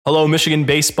Hello, Michigan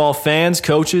baseball fans,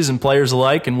 coaches, and players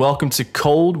alike, and welcome to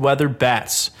Cold Weather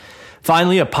Bats.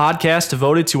 Finally, a podcast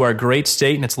devoted to our great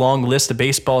state and its long list of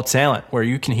baseball talent, where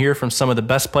you can hear from some of the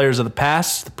best players of the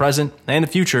past, the present, and the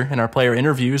future in our player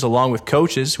interviews, along with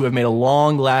coaches who have made a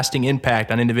long-lasting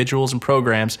impact on individuals and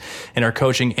programs in our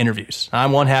coaching interviews.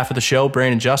 I'm one half of the show,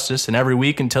 Brandon Justice, and every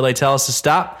week until they tell us to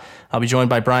stop, I'll be joined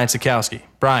by Brian Sikowski.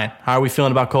 Brian, how are we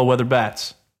feeling about Cold Weather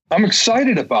Bats? I'm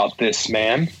excited about this,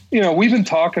 man. We've been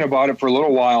talking about it for a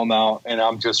little while now, and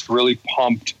I'm just really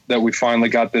pumped that we finally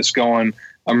got this going.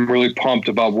 I'm really pumped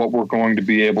about what we're going to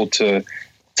be able to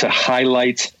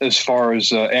highlight as far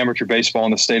as amateur baseball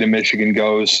in the state of Michigan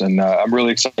goes, and I'm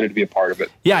really excited to be a part of it.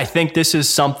 Yeah, I think this is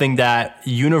something that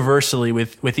universally,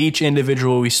 with each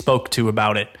individual we spoke to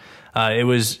about it, it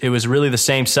was really the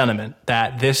same sentiment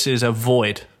that this is a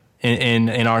void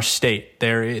in our state.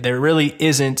 There really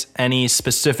isn't any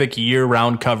specific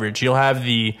year-round coverage. You'll have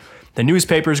the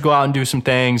newspapers go out and do some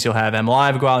things. You'll have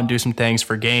MLive go out and do some things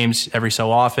for games every so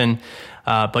often.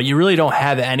 But you really don't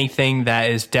have anything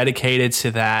that is dedicated to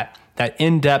that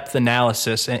in-depth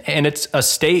analysis. And it's a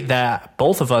state that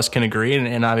both of us can agree,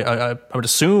 and I would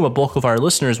assume a bulk of our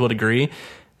listeners would agree,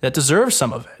 that deserves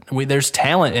some of it. There's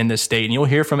talent in this state, and you'll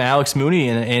hear from Alex Mooney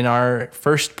in our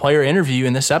first player interview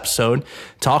in this episode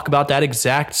talk about that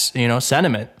exact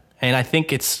sentiment. And I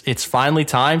think it's finally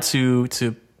time to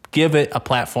give it a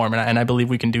platform, and I believe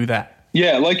we can do that.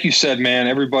 Yeah, like you said, man,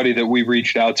 everybody that we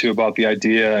reached out to about the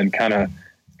idea and kind of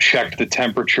checked the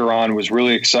temperature on was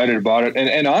really excited about it.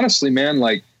 And honestly, man,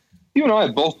 like you and I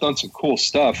have both done some cool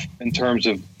stuff in terms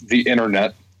of the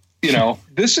internet.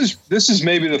 This is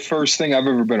maybe the first thing I've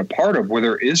ever been a part of where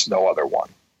there is no other one.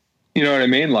 You know what I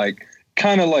mean? Like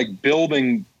kind of like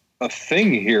building a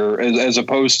thing here as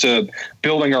opposed to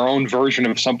building our own version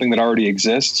of something that already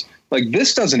exists. Like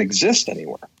this doesn't exist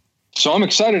anywhere. So I'm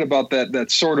excited about that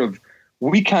sort of,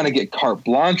 we kind of get carte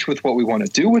blanche with what we want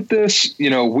to do with this.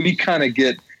 We kind of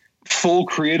get full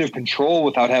creative control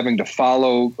without having to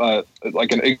follow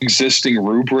like an existing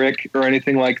rubric or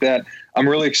anything like that. I'm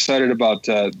really excited about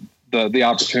the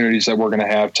opportunities that we're going to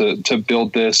have to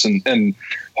build this and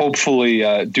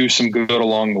hopefully do some good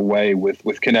along the way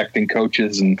with connecting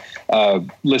coaches and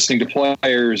listening to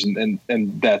players and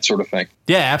that sort of thing.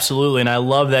 Yeah, absolutely. And I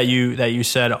love that you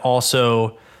said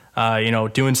also,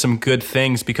 doing some good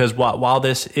things, because while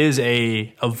this is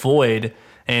a void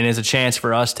and is a chance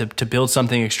for us to build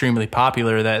something extremely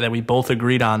popular that we both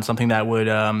agreed on, something that would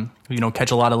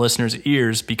catch a lot of listeners'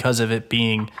 ears because of it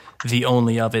being the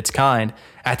only of its kind.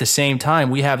 At the same time,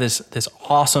 we have this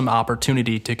awesome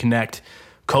opportunity to connect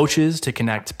coaches, to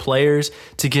connect players,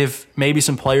 to give maybe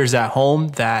some players at home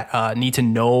that need to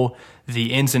know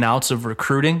the ins and outs of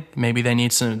recruiting. Maybe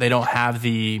they don't have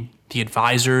the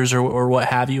advisors or what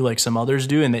have you, like some others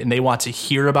do, and they want to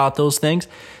hear about those things.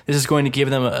 This is going to give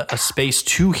them a space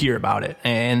to hear about it.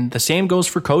 And the same goes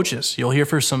for coaches. You'll hear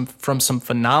from some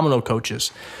phenomenal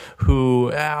coaches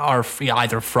who are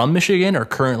either from Michigan or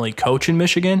currently coach in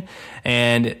Michigan.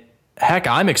 And heck,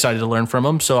 I'm excited to learn from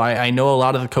them. So I know a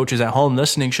lot of the coaches at home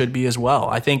listening should be as well.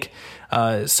 I think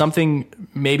something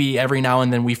maybe every now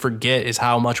and then we forget is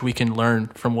how much we can learn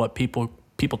from what people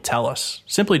tell us.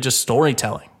 Simply just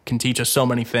storytelling can teach us so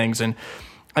many things. And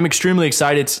I'm extremely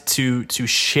excited to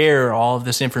share all of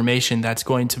this information that's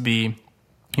going to be,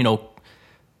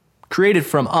 created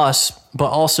from us, but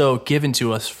also given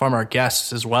to us from our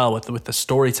guests as well with the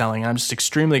storytelling. I'm just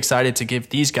extremely excited to give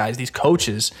these guys, these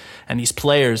coaches and these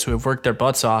players who have worked their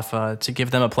butts off, to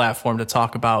give them a platform to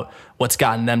talk about what's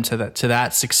gotten them to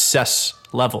that success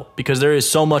level, because there is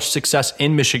so much success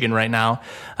in Michigan right now.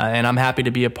 And I'm happy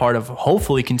to be a part of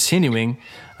hopefully continuing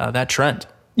that trend.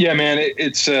 Yeah, man,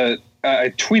 it's I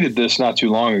tweeted this not too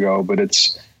long ago, but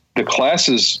it's the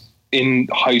classes in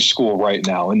high school right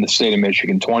now in the state of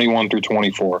Michigan, 21 through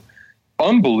 24,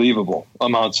 unbelievable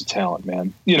amounts of talent,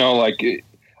 man.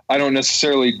 I don't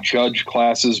necessarily judge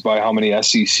classes by how many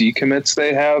SEC commits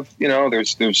they have.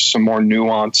 There's some more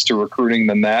nuance to recruiting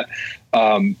than that.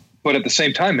 But at the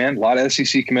same time, man, a lot of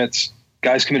SEC commits,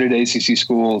 guys committed to ACC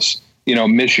schools.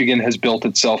 Michigan has built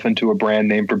itself into a brand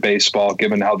name for baseball,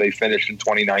 given how they finished in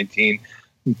 2019.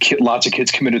 Lots of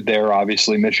kids committed there,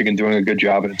 obviously. Michigan doing a good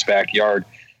job in its backyard.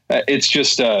 It's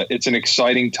just it's an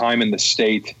exciting time in the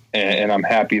state, and I'm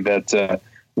happy that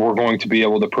we're going to be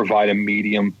able to provide a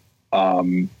medium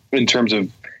in terms of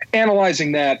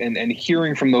analyzing that and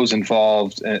hearing from those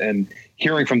involved and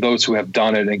hearing from those who have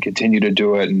done it and continue to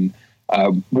do it. And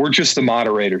we're just the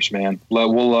moderators, man.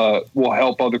 We'll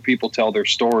help other people tell their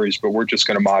stories, but we're just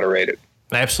going to moderate it.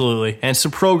 Absolutely. And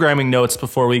some programming notes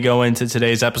before we go into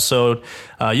today's episode.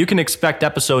 You can expect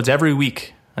episodes every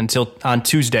week until on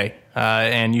Tuesday.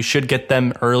 And you should get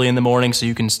them early in the morning so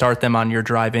you can start them on your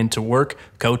drive into work,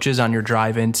 coaches on your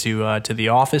drive into to the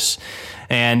office.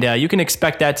 And you can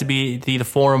expect that to be the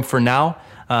forum for now.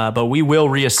 But we will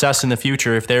reassess in the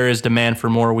future. If there is demand for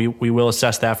more, we will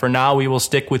assess that. For now, we will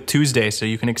stick with Tuesday, so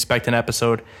you can expect an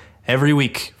episode every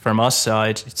week from us.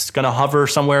 It's going to hover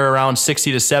somewhere around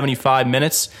 60 to 75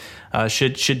 minutes.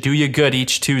 Should do you good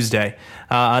each Tuesday.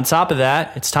 On top of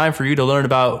that, it's time for you to learn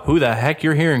about who the heck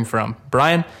you're hearing from.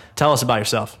 Brian, tell us about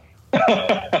yourself.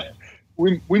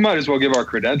 We might as well give our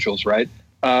credentials, right?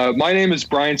 My name is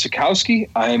Brian Sikowski.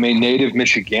 I am a native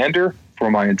Michigander for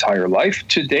my entire life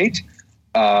to date.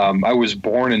 I was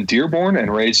born in Dearborn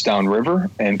and raised downriver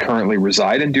and currently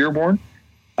reside in Dearborn.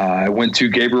 I went to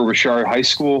Gabriel Richard High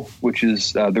School, which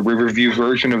is the Riverview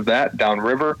version of that,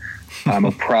 downriver. I'm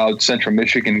a proud Central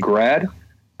Michigan grad.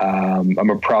 I'm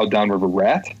a proud downriver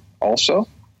rat also.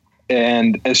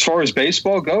 And as far as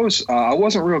baseball goes, I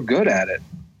wasn't real good at it.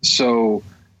 So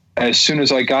as soon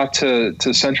as I got to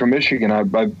Central Michigan, I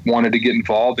wanted to get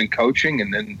involved in coaching,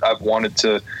 and then I've wanted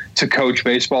to coach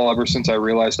baseball ever since I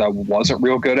realized I wasn't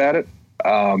real good at it.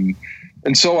 And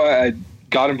so I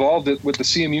got involved with the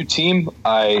CMU team.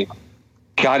 I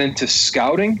got into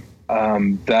scouting.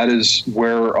 That is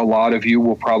where a lot of you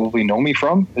will probably know me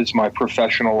from, is my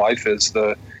professional life as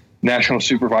the national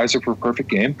supervisor for Perfect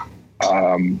Game.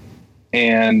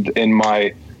 And in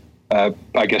my,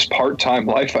 I guess, part-time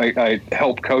life, I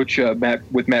help coach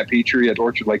Matt Petrie at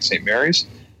Orchard Lake St. Mary's.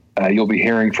 You'll be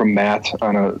hearing from Matt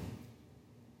on a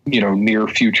near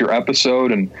future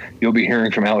episode, and you'll be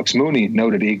hearing from Alex Mooney,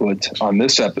 noted eaglet, on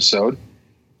this episode.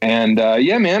 And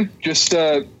yeah, man, just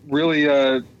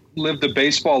really lived a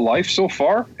baseball life so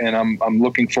far, and I'm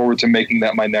looking forward to making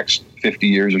that my next 50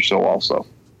 years or so also.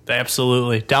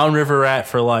 Absolutely. Downriver rat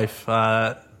for life.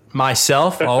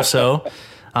 Myself also,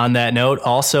 on that note,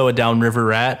 also a downriver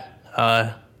rat.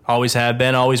 Always have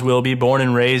been, always will be. Born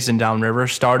and raised in downriver.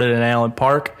 Started in Allen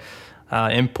Park,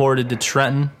 imported to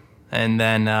Trenton, and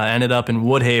then ended up in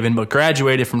Woodhaven, but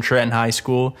graduated from Trenton High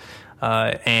School.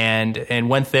 And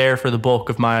went there for the bulk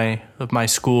of my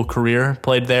school career.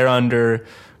 Played there under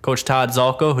Coach Todd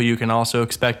Zalko, who you can also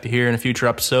expect to hear in a future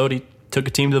episode. He took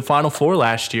a team to the Final Four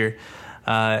last year.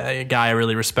 A guy I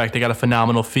really respect. They got a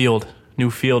phenomenal field,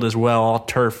 new field as well, all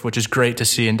turf, which is great to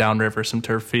see in downriver. Some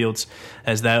turf fields.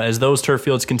 As those turf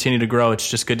fields continue to grow, it's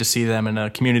just good to see them in a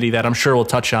community that I'm sure we'll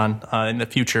touch on in the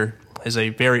future. Is a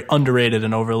very underrated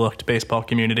and overlooked baseball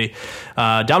community.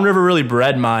 Downriver really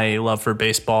bred my love for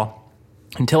baseball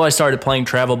until I started playing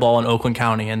travel ball in Oakland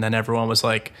County, and then everyone was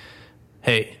like,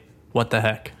 hey, what the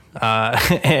heck?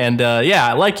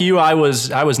 Yeah, like you, I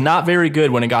was not very good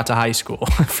when it got to high school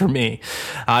for me.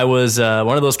 I was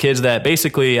one of those kids that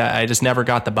basically I just never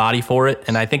got the body for it,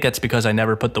 and I think that's because I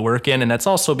never put the work in, and that's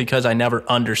also because I never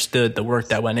understood the work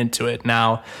that went into it.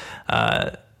 Now,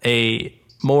 a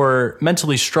more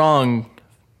mentally strong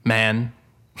man,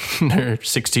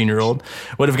 16-year-old,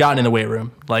 would have gotten in the weight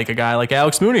room, like a guy like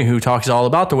Alex Mooney, who talks all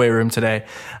about the weight room today.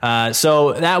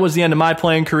 So that was the end of my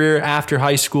playing career. After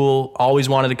high school, always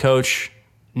wanted to coach,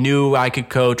 knew I could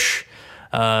coach,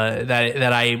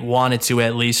 that I wanted to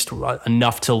at least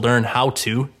enough to learn how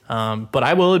to. But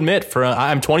I will admit,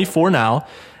 I'm 24 now,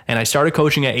 and I started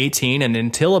coaching at 18, and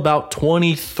until about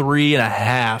 23 and a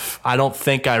half, I don't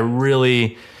think I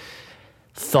really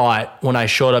thought when I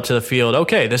showed up to the field,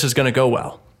 okay, this is going to go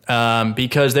well.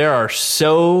 Because there are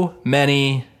so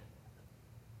many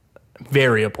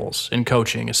variables in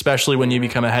coaching, especially when you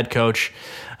become a head coach.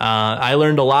 I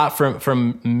learned a lot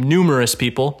from numerous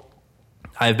people.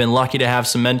 I've been lucky to have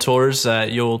some mentors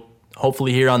that you'll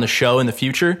hopefully hear on the show in the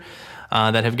future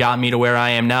that have gotten me to where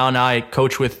I am now. Now I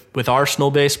coach with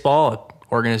Arsenal Baseball, an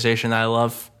organization that I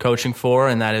love coaching for,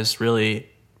 and that has really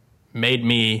made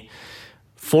me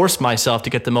force myself to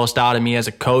get the most out of me as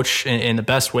a coach in the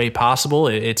best way possible.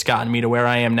 It's gotten me to where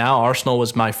I am now. Arsenal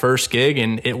was my first gig,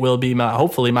 and it will be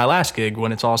hopefully my last gig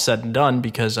when it's all said and done,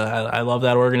 because I love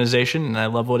that organization and I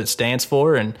love what it stands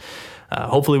for, and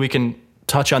hopefully we can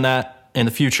touch on that in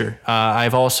the future.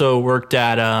 I've also worked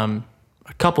at a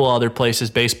couple other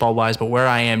places baseball-wise, but where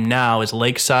I am now is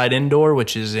Lakeside Indoor,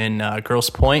 which is in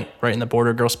Grosse Pointe, right in the border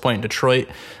of Grosse Pointe and Detroit,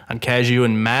 on Cashew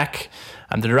and Mac.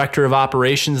 I'm the director of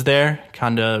operations there,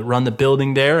 kind of run the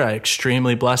building there. I'm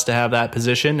extremely blessed to have that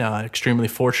position, extremely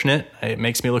fortunate. It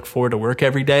makes me look forward to work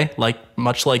every day,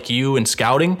 much like you in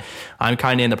scouting. I'm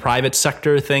kind of in the private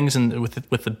sector of things and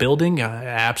with the building. I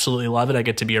absolutely love it. I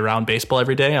get to be around baseball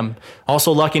every day. I'm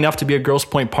also lucky enough to be a Grosse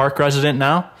Pointe Park resident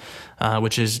now,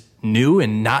 which is new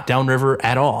and not downriver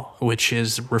at all, which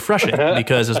is refreshing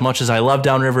because as much as I love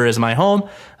downriver as my home,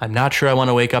 I'm not sure I want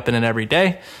to wake up in it every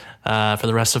day for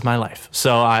the rest of my life.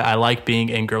 So I like being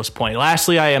in Grosse Pointe.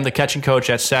 Lastly, I am the catching coach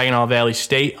at Saginaw Valley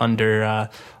State under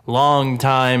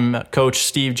longtime coach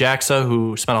Steve Jacksa,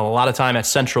 who spent a lot of time at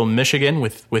Central Michigan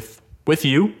with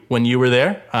you when you were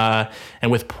there, and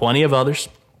with plenty of others.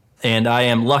 And I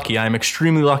am lucky. I'm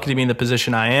extremely lucky to be in the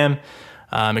position I am.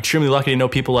 I'm extremely lucky to know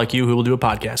people like you who will do a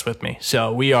podcast with me.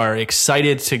 So we are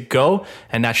excited to go,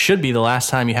 and that should be the last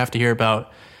time you have to hear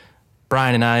about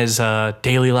Brian and I's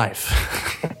daily life.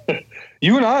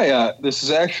 You and I, this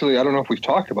is actually, I don't know if we've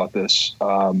talked about this.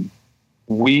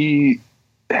 We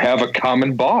have a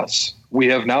common boss. We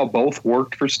have now both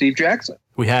worked for Steve Jacksa.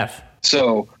 We have.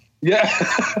 So, yeah,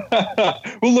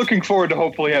 we're looking forward to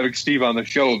hopefully having Steve on the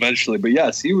show eventually. But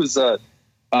yes, he was,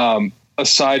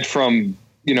 aside from,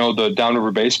 the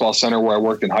Downriver Baseball Center where I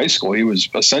worked in high school, he was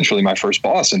essentially my first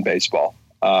boss in baseball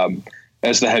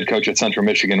as the head coach at Central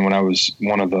Michigan when I was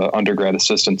one of the undergrad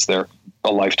assistants there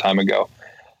a lifetime ago.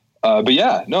 But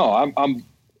yeah, no, I'm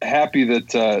happy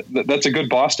that that's a good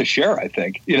boss to share. I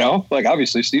think,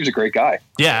 obviously Steve's a great guy.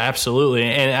 Yeah, absolutely.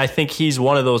 And I think he's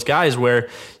one of those guys where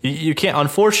you can't,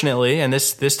 unfortunately, and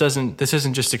this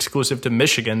isn't just exclusive to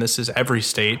Michigan. This is every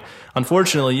state.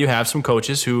 Unfortunately, you have some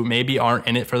coaches who maybe aren't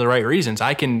in it for the right reasons.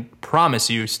 I can promise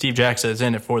you Steve Jacksa is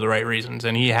in it for the right reasons.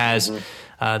 And he has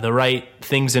the right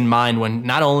things in mind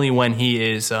not only when he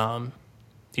is,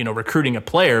 recruiting a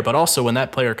player, but also when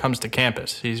that player comes to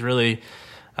campus. He's really,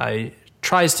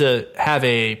 tries to have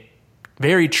a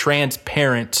very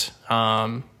transparent,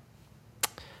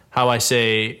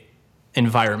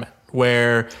 environment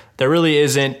where there really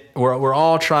isn't, we're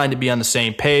all trying to be on the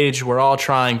same page. We're all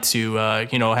trying to,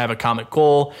 have a common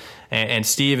goal. And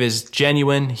Steve is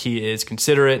genuine. He is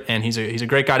considerate, and he's a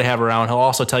great guy to have around. He'll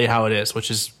also tell you how it is, which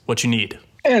is what you need.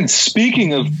 And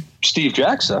speaking of Steve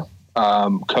Jacksa,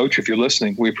 Coach, if you're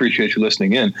listening, we appreciate you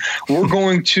listening in. We're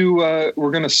going to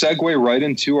segue right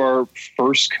into our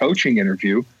first coaching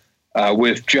interview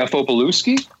with Jeff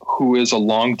Opalewski, who is a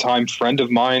longtime friend of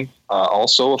mine,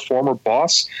 also a former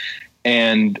boss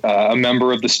and a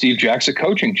member of the Steve Jacksa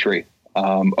coaching tree.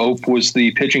 Ope was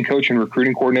the pitching coach and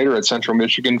recruiting coordinator at Central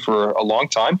Michigan for a long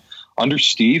time under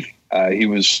Steve. He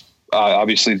was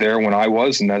obviously there when I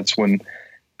was, and that's when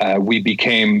we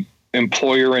became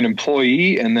employer and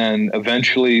employee. And then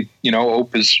eventually,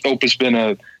 Ope has been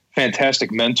a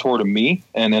fantastic mentor to me.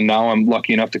 And then now I'm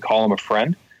lucky enough to call him a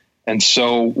friend. And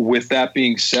so with that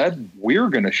being said, we're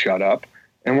going to shut up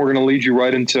and we're going to lead you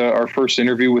right into our first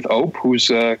interview with Ope, who's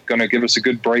going to give us a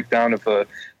good breakdown of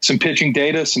some pitching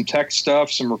data, some tech stuff,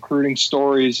 some recruiting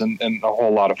stories, and a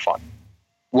whole lot of fun.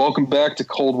 Welcome back to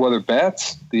Cold Weather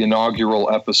Bats, the inaugural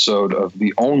episode of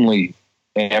the only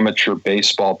amateur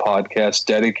baseball podcast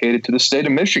dedicated to the state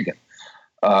of Michigan,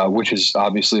 which is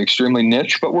obviously extremely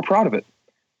niche, but we're proud of it.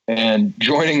 And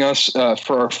joining us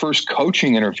for our first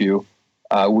coaching interview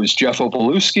was Jeff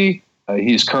Opalewski.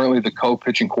 He's currently the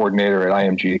co-pitching coordinator at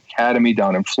IMG Academy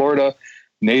down in Florida,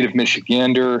 native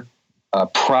Michigander,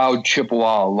 proud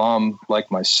Chippewa alum like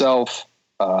myself.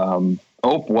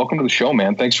 Ope, welcome to the show,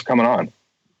 man. Thanks for coming on.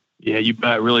 Yeah, you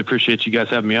bet. Really appreciate you guys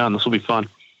having me on. This will be fun.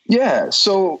 Yeah,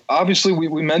 so obviously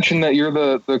we mentioned that you're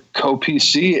the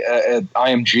co-PC at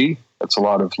IMG. That's a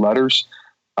lot of letters.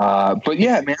 But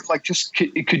yeah, man,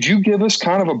 could you give us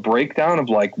kind of a breakdown of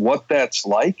what that's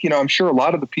like? I'm sure a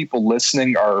lot of the people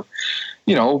listening are,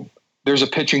 there's a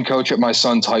pitching coach at my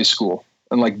son's high school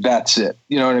and that's it.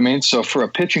 You know what I mean? So for a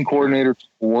pitching coordinator to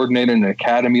coordinate an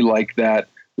academy like that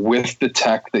with the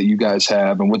tech that you guys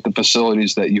have and with the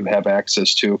facilities that you have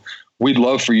access to, we'd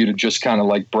love for you to just kind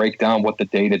of break down what the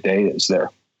day-to-day is there.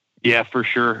 Yeah, for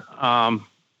sure.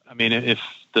 If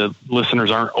the listeners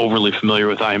aren't overly familiar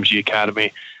with IMG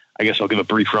Academy, I guess I'll give a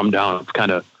brief rundown of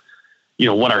kind of,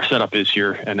 what our setup is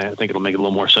here. And I think it'll make a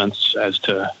little more sense as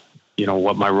to,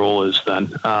 what my role is then.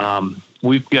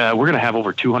 We're going to have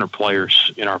over 200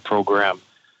 players in our program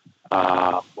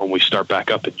when we start back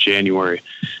up in January,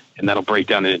 and that'll break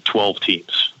down into 12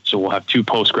 teams. So we'll have 2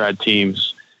 post-grad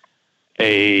teams,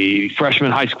 a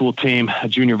freshman high school team, a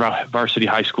junior varsity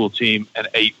high school team, and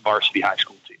 8 varsity high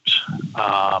school teams.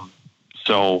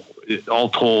 So all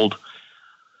told,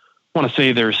 I want to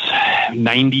say there's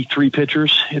 93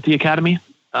 pitchers at the academy,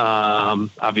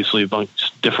 obviously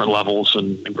amongst different levels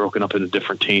and broken up into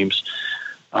different teams.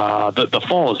 The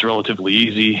fall is relatively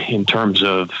easy in terms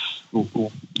of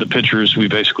the pitchers. We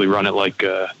basically run it like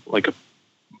a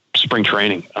spring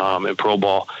training in pro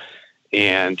ball,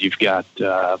 and you've got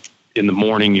in the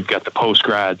morning, you've got the post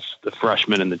grads, the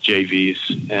freshmen, and the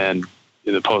JVs. And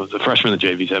the freshmen and the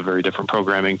JVs have very different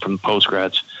programming from the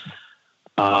post-grads.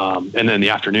 And then in the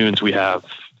afternoons, we have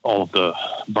all of the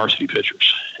varsity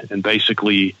pitchers. And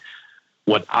basically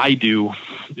what I do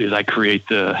is I create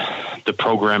the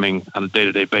programming on a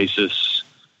day-to-day basis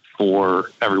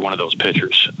for every one of those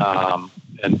pitchers.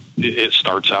 And it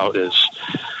starts out as,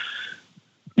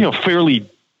 fairly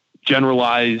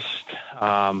generalized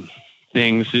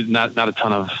things, not a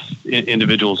ton of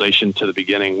individualization to the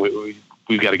beginning.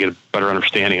 We've got to get a better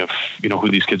understanding of, who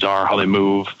these kids are, how they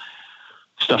move,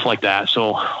 stuff like that.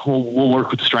 So we'll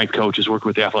work with the strength coaches, work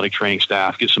with the athletic training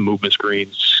staff, get some movement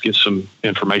screens, get some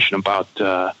information about,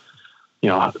 the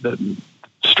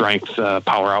strength,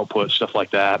 power output, stuff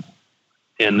like that.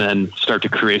 And then start to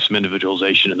create some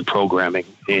individualization in the programming.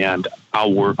 And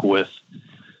I'll work with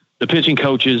the pitching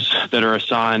coaches that are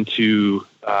assigned to,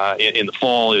 in the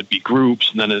fall, it'd be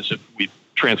groups. And then as we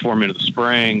transform into the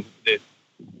spring,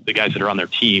 the guys that are on their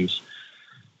teams.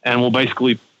 And we'll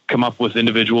basically come up with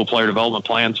individual player development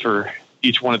plans for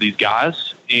each one of these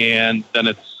guys. And then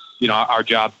it's, our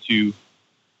job to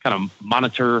kind of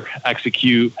monitor,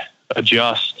 execute,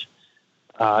 adjust,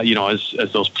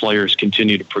 as those players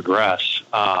continue to progress.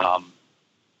 I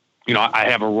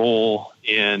have a role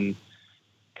in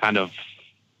kind of,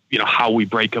 how we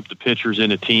break up the pitchers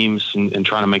into teams and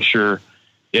trying to make sure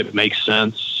it makes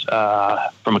sense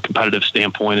from a competitive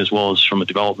standpoint as well as from a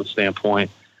development standpoint.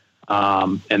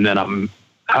 And then I'm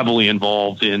heavily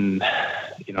involved in,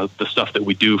 the stuff that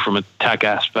we do from a tech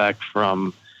aspect,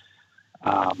 from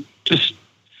I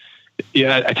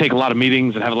take a lot of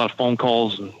meetings and have a lot of phone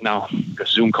calls and now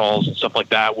Zoom calls and stuff like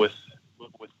that with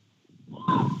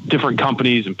different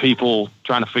companies and people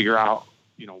trying to figure out,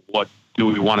 what do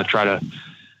we want to try to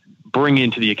bring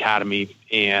into the academy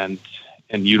and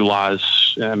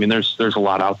utilize. I mean, there's a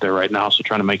lot out there right now. So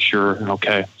trying to make sure,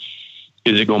 okay,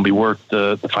 is it going to be worth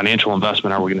the financial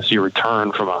investment? Are we going to see a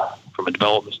return from a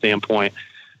development standpoint?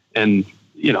 And,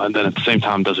 and then at the same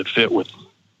time, does it fit with,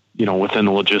 within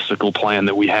the logistical plan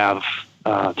that we have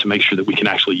to make sure that we can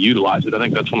actually utilize it? I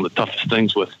think that's one of the toughest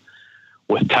things with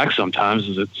tech sometimes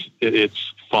is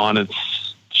it's fun,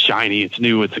 it's shiny, it's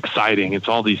new, it's exciting, it's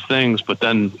all these things, but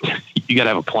then you got to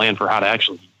have a plan for how to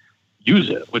actually use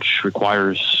it, which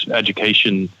requires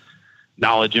education,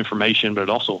 knowledge, information, but it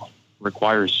also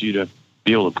requires you to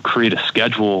be able to create a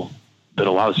schedule that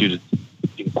allows you to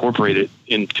incorporate it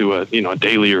into a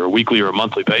daily or a weekly or a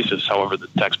monthly basis, however the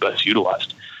tech's best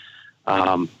utilized.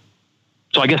 So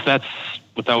I guess that's,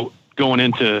 without going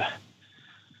into,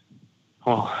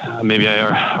 maybe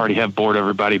I already have bored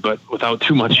everybody, but without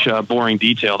too much boring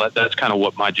detail, that's kind of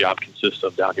what my job consists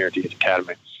of down here at the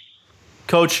Academy.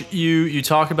 Coach, you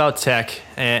talk about tech,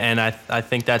 and I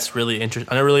think that's really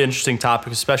a really interesting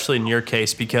topic, especially in your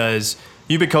case, because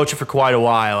you've been coaching for quite a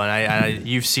while, and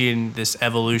you've seen this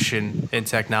evolution in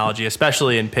technology,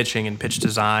 especially in pitching and pitch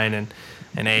design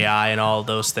and AI and all of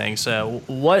those things.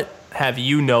 What have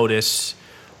you noticed,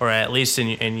 or at least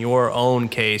in your own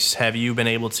case, have you been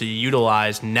able to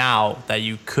utilize now that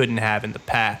you couldn't have in the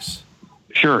past?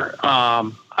 Sure.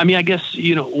 I guess,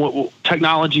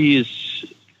 technology is,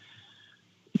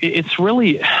 it's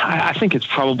really, I think it's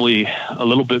probably a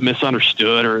little bit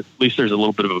misunderstood, or at least there's a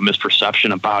little bit of a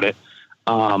misperception about it.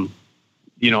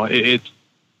 It's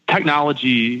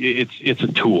technology, it's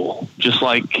a tool, just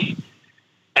like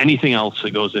anything else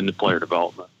that goes into player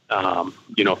development.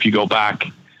 If you go back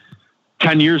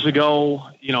 10 years ago,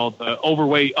 the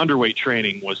overweight, underweight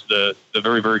training was the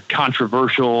very, very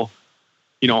controversial,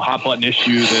 hot button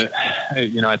issue that,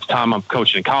 at the time I'm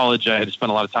coaching in college, I had to spend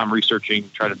a lot of time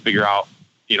researching, trying to figure out,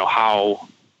 how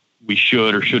we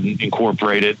should or shouldn't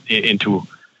incorporate it into,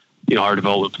 our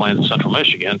development plans in Central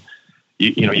Michigan.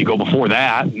 You go before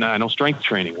that, and I know strength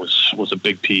training was a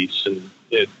big piece, and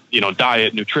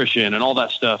diet, nutrition, and all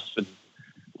that stuff, and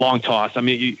long toss. I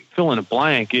mean, you fill in a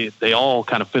blank, they all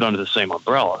kind of fit under the same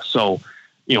umbrella. So,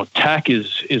 tech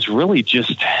is really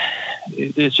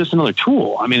it's just another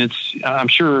tool. I mean, I'm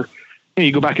sure,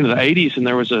 you go back into the 80s and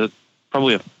there was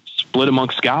probably a split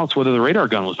amongst scouts whether the radar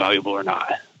gun was valuable or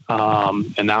not.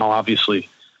 And now obviously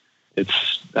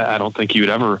I don't think you would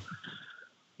ever,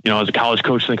 as a college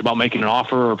coach, think about making an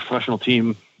offer, or a professional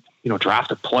team,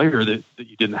 draft a player that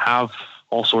you didn't have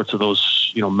all sorts of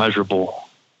those, measurable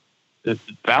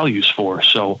values for.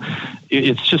 So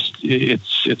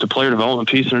it's a player development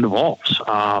piece, and it evolves.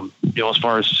 As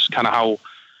far as kind of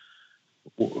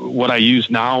what I use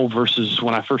now versus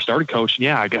when I first started coaching.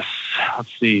 Yeah, I guess,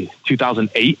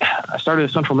 2008, I started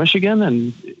at Central Michigan,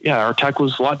 and our tech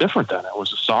was a lot different then. It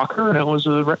was a soccer and it was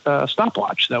a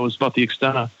stopwatch. That was about the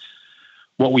extent of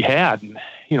what we had. And,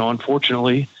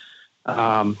 unfortunately,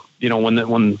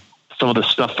 when some of the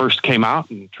stuff first came out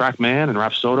in TrackMan and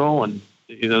Rapsodo, and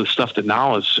the stuff that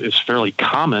now is fairly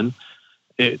common,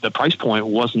 the price point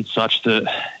wasn't such that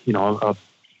a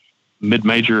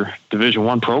mid-major Division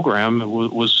I program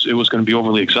was going to be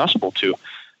overly accessible to.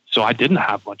 So I didn't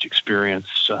have much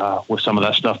experience with some of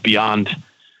that stuff beyond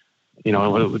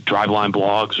Driveline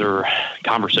blogs or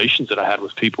conversations that I had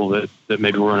with people that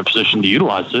maybe were in a position to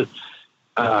utilize it.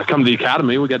 Come to the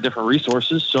academy, we got different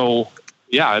resources. So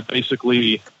yeah, I've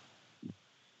basically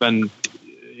been,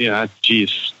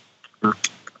 for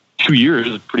 2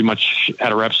 years, pretty much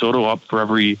had a Rapsodo up for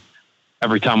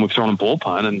every time we've thrown a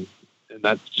bullpen, and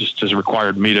that just has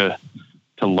required me to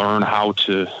learn how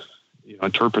to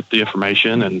interpret the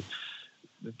information, and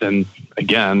then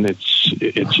again, it's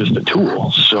just a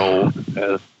tool. So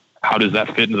how does that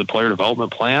fit into the player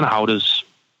development plan? How does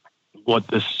what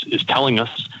this is telling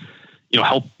us,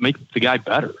 help make the guy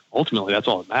better? Ultimately, that's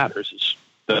all that matters, is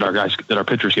that our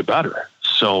pitchers get better.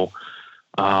 So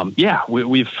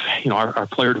we've our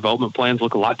player development plans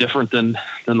look a lot different than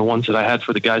the ones that I had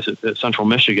for the guys at Central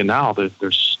Michigan. Now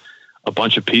there's a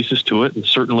bunch of pieces to it, and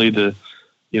certainly the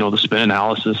spin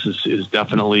analysis is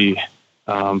definitely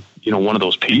one of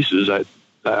those pieces.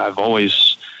 I've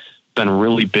always been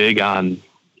really big on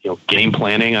game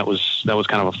planning. That was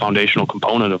kind of a foundational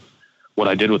component of what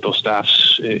I did with those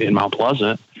staffs in Mount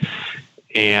Pleasant.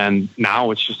 And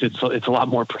now it's a lot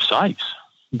more precise,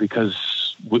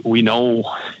 because we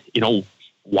know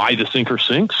why the sinker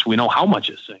sinks. We know how much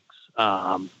it sinks.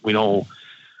 We know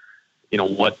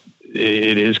what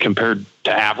it is compared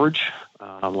to average,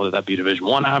 whether that be Division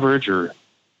I average or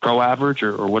pro average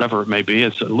or whatever it may be.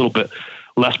 It's a little bit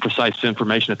less precise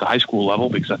information at the high school level,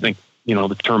 because I think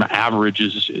the term average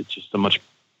it's just a much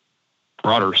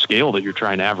broader scale that you're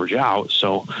trying to average out.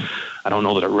 So I don't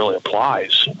know that it really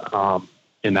applies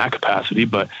in that capacity,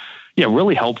 but yeah,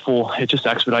 really helpful. It just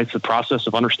expedites the process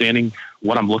of understanding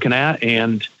what I'm looking at,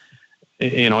 and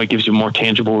it gives you more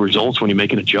tangible results when you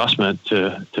make an adjustment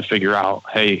to figure out,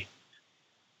 hey,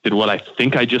 did what I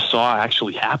think I just saw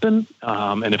actually happen?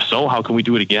 And if so, how can we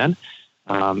do it again?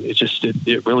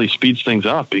 It really speeds things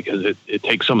up, because it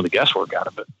takes some of the guesswork out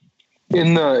of it.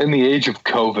 In the age of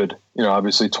COVID,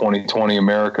 obviously 2020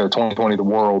 America, 2020 the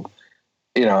world,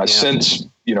 since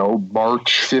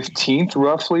March 15th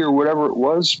roughly, or whatever it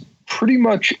was, pretty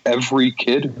much every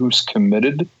kid who's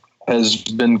committed has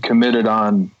been committed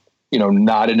on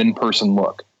not an in-person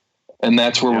look. And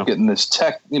that's where we're getting this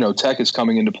tech. Tech is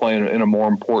coming into play in a more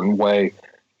important way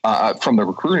from the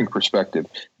recruiting perspective.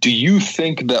 Do you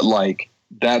think that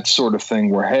that sort of thing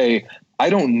where, hey, I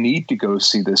don't need to go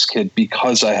see this kid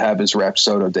because I have his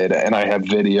Rapsodo data and I have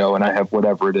video and I have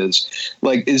whatever it is,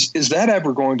 is that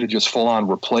ever going to just full on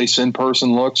replace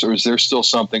in-person looks, or is there still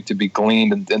something to be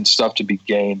gleaned and stuff to be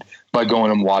gained by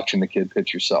going and watching the kid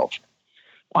pitch yourself?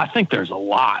 Well, I think there's a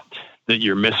lot that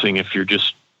you're missing if you're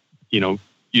just,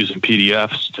 using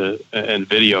PDFs and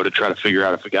video to try to figure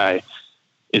out if a guy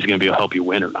is going to be able to help you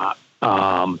win or not.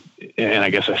 And I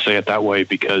guess I say it that way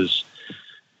because,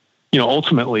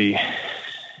 ultimately,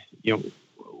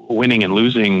 winning and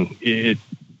losing in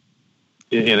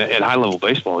high level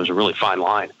baseball is a really fine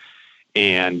line.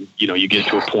 And, you get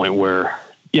to a point where,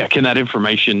 can that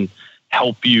information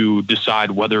help you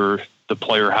decide whether the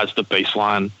player has the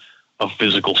baseline of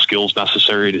physical skills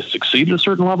necessary to succeed at a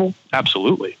certain level?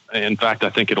 Absolutely. In fact,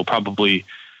 I think it'll probably,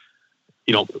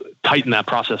 tighten that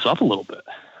process up a little bit.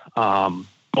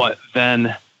 But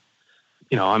then,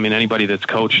 anybody that's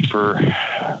coached for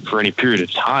any period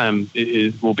of time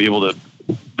will be able to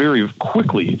very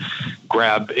quickly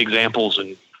grab examples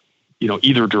in,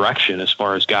 either direction, as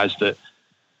far as guys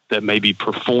that maybe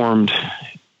performed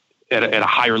at a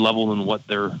higher level than what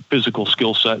their physical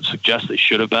skill set suggests they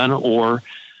should have been, or,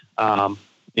 and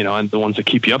the ones that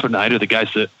keep you up at night are the guys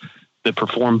that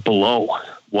perform below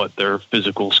what their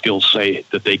physical skills say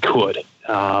that they could.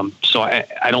 So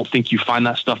I don't think you find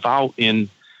that stuff out in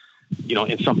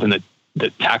something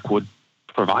that tech would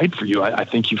provide for you. I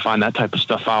think you find that type of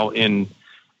stuff out in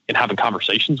having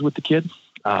conversations with the kid,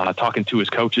 talking to his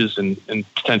coaches and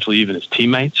potentially even his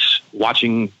teammates,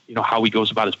 watching, how he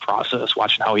goes about his process,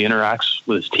 watching how he interacts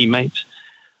with his teammates.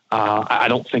 I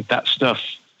don't think that stuff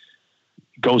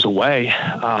goes away.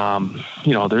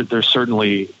 There's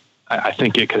certainly, I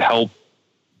think it could help,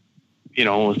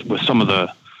 with some of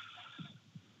the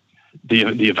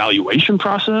evaluation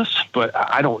process, but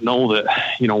I don't know that,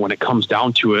 when it comes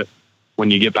down to it, when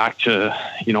you get back to,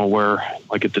 where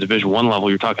like at the Division I level,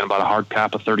 you're talking about a hard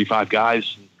cap of 35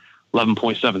 guys,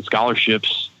 11.7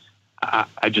 scholarships. I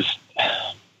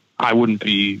wouldn't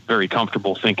be very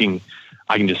comfortable thinking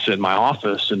I can just sit in my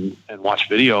office and watch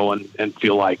video and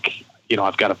feel like,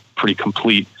 I've got a pretty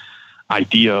complete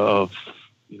idea of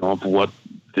what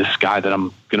this guy that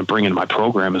I'm going to bring into my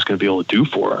program is going to be able to do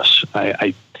for us.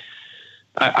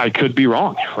 I could be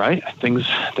wrong, right? Things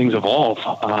evolve,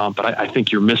 but I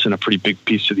think you're missing a pretty big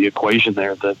piece of the equation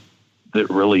there. That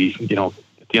really, at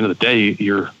the end of the day,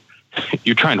 you're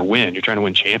trying to win. You're trying to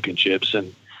win championships,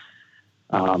 and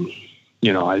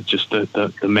I just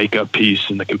the makeup piece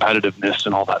and the competitiveness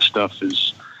and all that stuff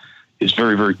is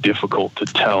very, very difficult to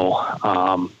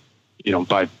tell.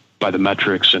 By the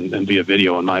metrics and via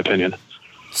video, in my opinion.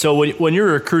 So when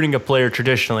you're recruiting a player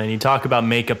traditionally, and you talk about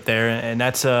makeup there, and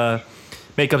that's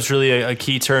makeup's really a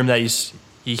key term that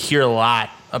you hear a lot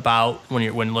about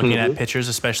when looking at pitchers,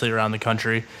 especially around the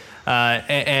country.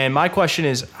 And my question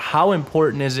is, how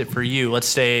important is it for you, let's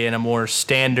say in a more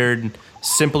standard,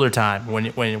 simpler time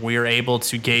when we are able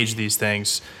to gauge these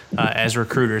things as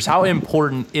recruiters, how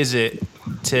important is it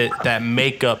to that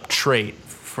makeup trait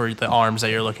for the arms that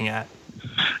you're looking at?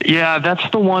 Yeah, that's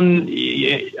the one.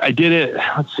 I did it.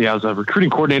 Let's see. I was a recruiting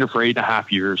coordinator for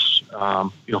 8.5 years,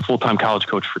 full-time college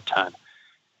coach for 10.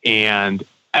 And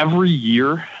every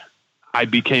year I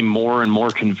became more and more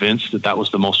convinced that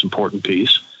was the most important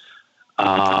piece.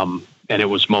 And it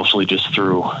was mostly just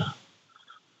through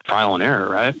trial and error,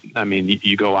 right? I mean,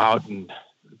 you go out and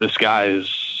this guy is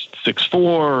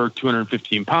 6'4",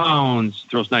 215 pounds,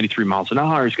 throws 93 miles an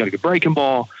hour. He's got a good breaking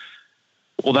ball.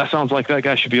 Well, that sounds like that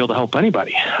guy should be able to help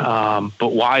anybody.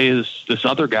 But why is this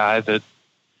other guy that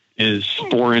is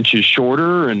 4 inches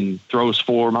shorter and throws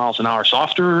 4 miles an hour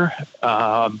softer,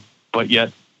 but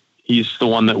yet he's the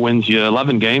one that wins you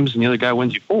 11 games and the other guy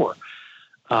wins you 4?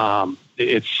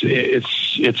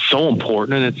 It's so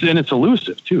important, and it's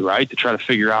elusive too, right? To try to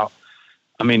figure out.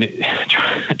 I mean,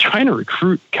 trying to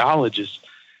recruit college is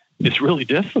really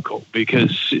difficult,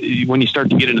 because when you start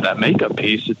to get into that makeup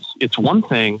piece, it's one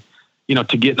thing,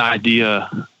 to get an idea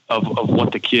of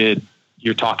what the kid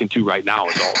you're talking to right now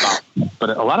is all about. But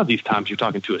a lot of these times you're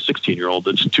talking to a 16-year-old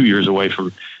that's 2 years away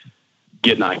from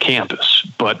getting on campus.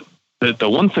 But the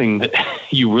one thing that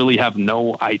you really have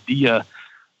no idea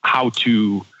how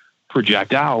to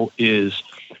project out is,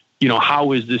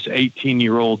 how is this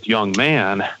 18-year-old young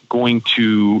man going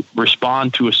to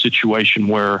respond to a situation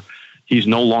where he's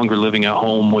no longer living at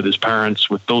home with his parents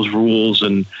with those rules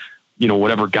and,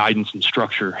 whatever guidance and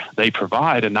structure they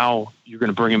provide. And now you're going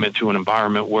to bring him into an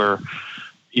environment where,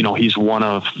 he's one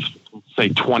of, say,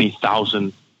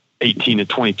 20,000 18 and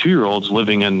 22-year-olds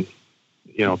living in,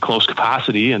 close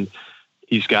capacity. And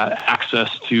he's got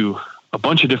access to a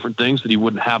bunch of different things that he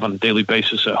wouldn't have on a daily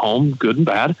basis at home, good and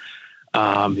bad.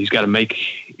 He's got to make,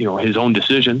 his own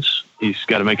decisions. He's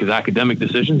got to make his academic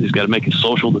decisions. He's got to make his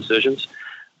social decisions.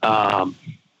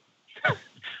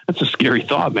 That's a scary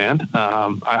thought, man.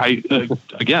 I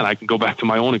can go back to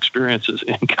my own experiences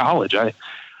in college.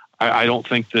 I don't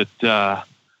think that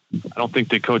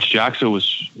Coach Jackson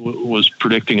was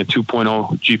predicting a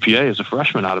 2.0 GPA as a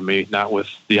freshman out of me, not with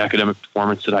the academic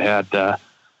performance that I had,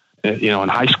 in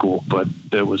high school. But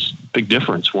there was a big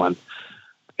difference when,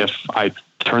 if I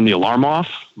turned the alarm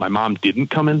off, my mom didn't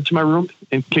come into my room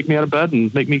and kick me out of bed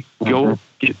and make me go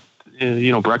get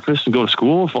breakfast and go to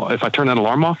school. If I turned that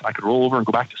alarm off, I could roll over and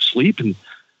go back to sleep, and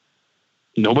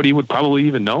nobody would probably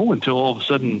even know until all of a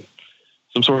sudden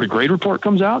some sort of grade report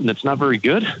comes out and it's not very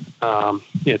good.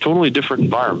 Totally different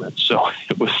environment. So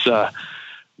it was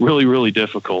really, really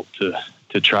difficult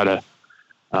to try to,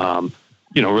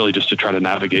 really just to try to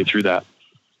navigate through that.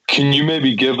 Can you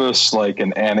maybe give us like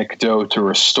an anecdote or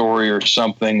a story or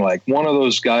something, like one of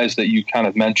those guys that you kind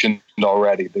of mentioned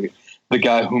already, the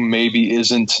guy who maybe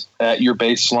isn't at your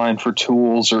baseline for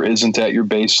tools or isn't at your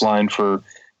baseline for,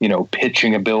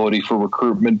 pitching ability for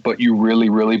recruitment, but you really,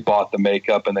 really bought the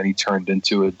makeup and then he turned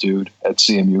into a dude at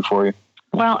CMU for you?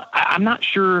 Well, I'm not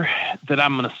sure that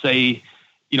I'm going to say,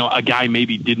 a guy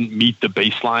maybe didn't meet the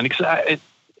baseline.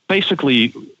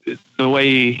 Basically, the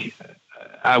way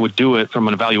I would do it from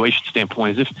an evaluation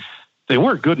standpoint is, if they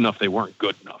weren't good enough, they weren't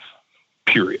good enough,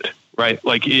 period. Right?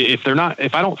 Like, if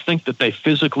I don't think that they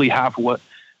physically have what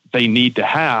they need to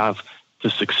have to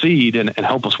succeed and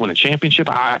help us win a championship,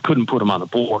 I couldn't put them on the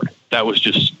board. That was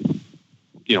just,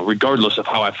 regardless of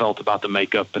how I felt about the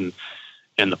makeup and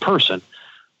the person.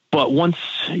 But once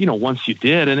you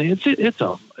did, and it's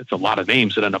a lot of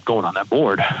names that end up going on that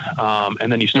board.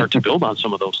 And then you start to build on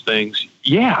some of those things.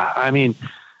 Yeah. I mean,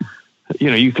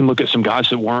 you can look at some guys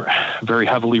that weren't very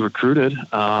heavily recruited.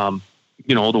 The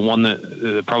one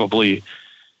that probably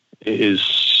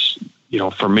is,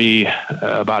 for me,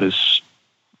 about as,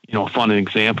 fun an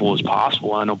example as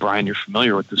possible. I know, Brian, you're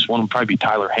familiar with this one, would probably be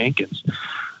Tyler Hankins.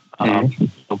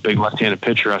 Big left-handed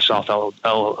pitcher at South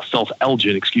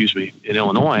Elgin, in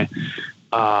Illinois. He's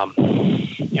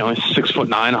 6'9",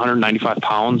 195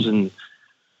 pounds, and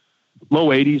low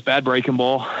 80s, bad breaking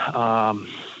ball. I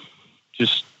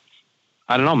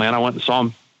don't know, man. I went and saw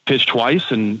him pitch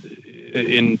twice, and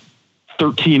in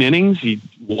 13 innings, he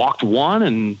walked one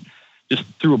and just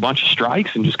threw a bunch of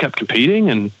strikes and just kept competing,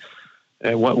 and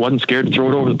wasn't scared to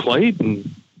throw it over the plate. And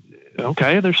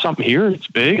okay, there's something here. It's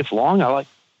big, it's long. I like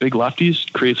big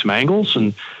lefties, create some angles,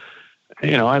 and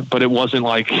but it wasn't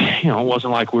like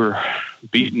we're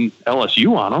beating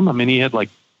LSU on him. I mean, he had like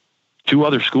 2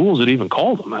 other schools that even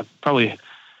called him. I'd probably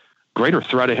greater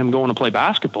threat of him going to play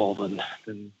basketball than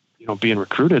being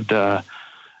recruited.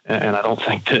 And I don't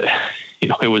think that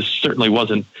it certainly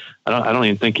wasn't. I don't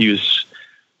even think he was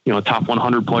a top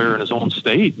 100 player in his own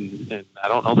state, and I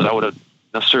don't know that I would have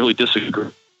necessarily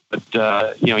disagreed.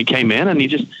 But he came in and he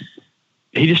just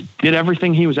did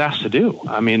everything he was asked to do.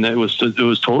 I mean, it was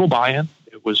total buy-in.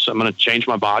 It was, I'm going to change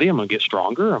my body. I'm going to get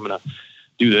stronger. I'm going to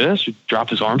do this. He dropped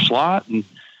his arm slot, and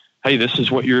hey, this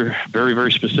is what your very,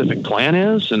 very specific plan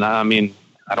is. And I mean,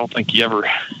 I don't think he ever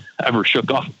shook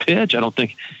off a pitch. I don't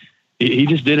think he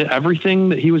just did everything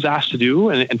that he was asked to do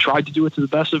and tried to do it to the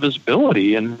best of his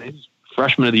ability. And he's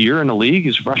freshman of the year in the league.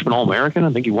 He's freshman All-American.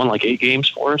 I think he won like 8 games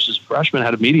for us. His freshman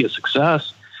had immediate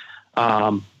success.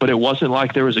 But it wasn't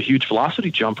like there was a huge velocity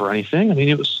jump or anything. I mean,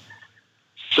 it was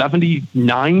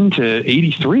 79 to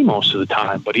 83 most of the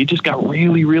time, but he just got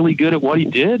really, really good at what he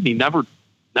did. And he never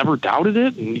doubted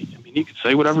it. And he could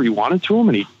say whatever he wanted to him,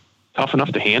 and he tough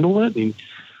enough to handle it. And he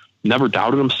never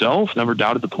doubted himself, never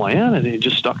doubted the plan, and he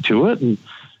just stuck to it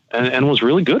and was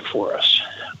really good for us.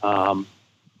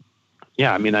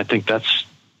 I mean, I think that's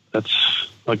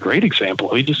a great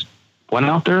example. He just went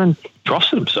out there and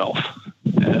trusted himself.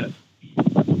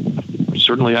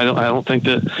 Certainly, I don't think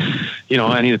that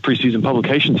any of the preseason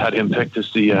publications had him picked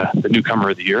as the newcomer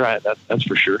of the year. That's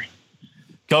for sure.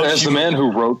 Coach, as the man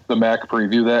who wrote the MAC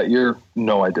preview that year,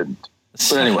 no, I didn't.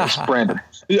 But anyways, Brandon.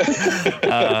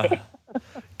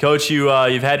 Coach,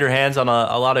 you've had your hands on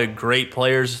a lot of great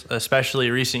players, especially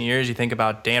recent years. You think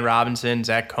about Dan Robinson,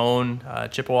 Zach Cohn,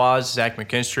 Chippewas, Zach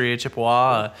McKinstry at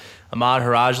Chippewa, Ahmad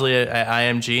Harajli at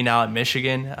IMG, now at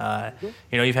Michigan.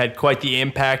 You've had quite the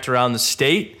impact around the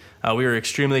state. We were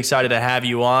extremely excited to have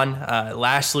you on.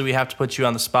 Lastly, we have to put you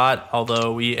on the spot,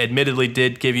 although we admittedly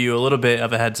did give you a little bit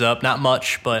of a heads up, not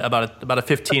much, but about a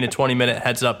 15 to 20 minute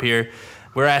heads up here.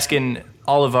 We're asking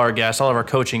all of our guests, all of our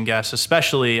coaching guests,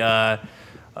 especially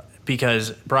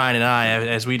because Brian and I,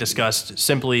 as we discussed,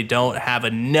 simply don't have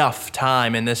enough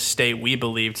time in this state, we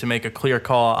believe, to make a clear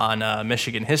call on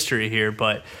Michigan history here.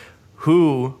 But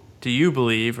who do you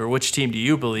believe, or which team do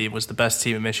you believe was the best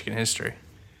team in Michigan history?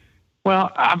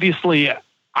 Well, obviously,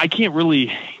 I can't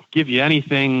really give you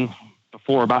anything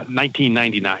before about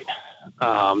 1999.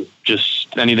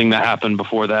 Just anything that happened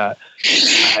before that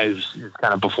is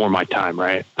kind of before my time,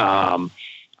 right?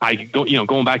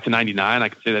 Going back to 99, I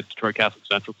could say that Detroit Catholic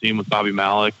Central team with Bobby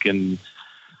Malik and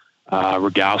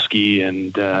Rogowski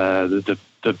and the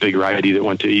big righty that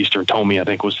went to Eastern, Tomey, I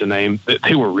think was the name.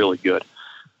 They were really good.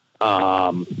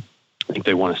 I think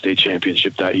they won a state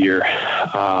championship that year.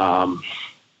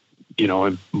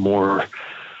 And more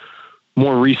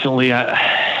recently,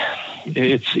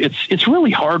 it's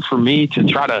really hard for me to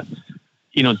try to,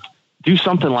 do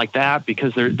something like that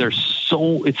because it's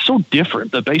so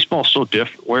different. The baseball is so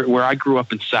different. Where I grew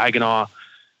up in Saginaw,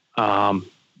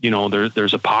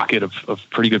 there's a pocket of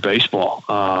pretty good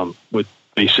baseball with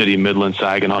Bay City, Midland,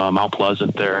 Saginaw, Mount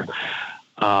Pleasant there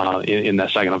in that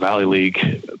Saginaw Valley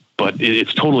League. But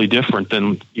it's totally different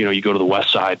than, you go to the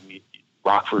west side.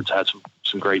 Rockford's had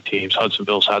some great teams.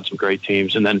 Hudsonville's had some great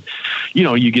teams. And then,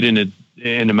 you get into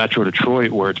Metro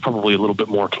Detroit where it's probably a little bit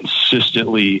more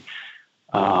consistently,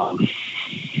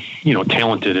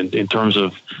 talented in terms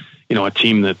of, a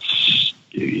team that's,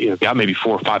 got maybe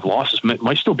 4 or 5 losses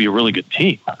might still be a really good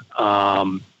team.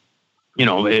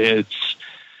 It's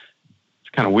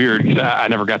kind of weird because I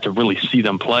never got to really see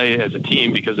them play as a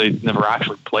team because they never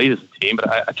actually played as a team.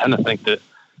 But I tend to think that,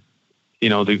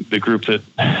 the group that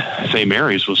St.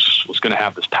 Mary's was going to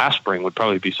have this past spring would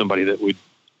probably be somebody that would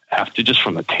have to, just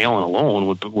from the talent alone,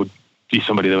 would be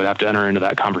somebody that would have to enter into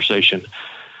that conversation.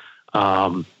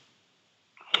 But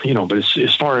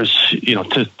as far as,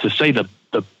 to say the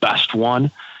best one,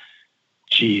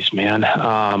 geez, man,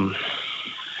 I'm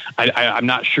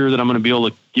not sure that I'm going to be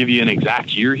able to give you an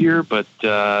exact year here, but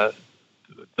the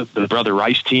Brother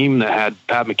Rice team that had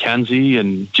Pat McKenzie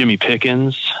and Jimmy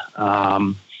Pickens,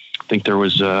 I think there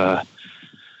was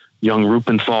young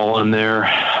Rupenthal in there.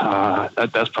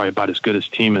 That's probably about as good a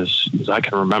team as I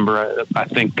can remember. I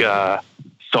think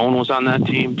Stone was on that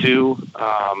team too.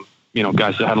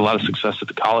 Guys that had a lot of success at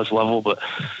the college level, but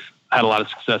had a lot of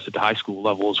success at the high school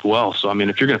level as well. So, I mean,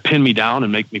 if you're going to pin me down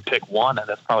and make me pick one,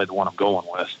 that's probably the one I'm going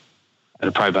with.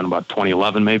 It'd probably been about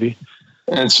 2011 maybe.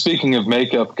 And speaking of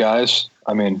makeup, guys,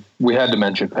 I mean, we had to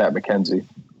mention Pat McKenzie.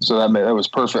 So that was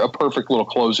perfect. A perfect little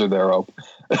closer there, Ope.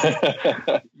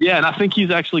 Yeah, and I think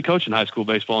he's actually coaching high school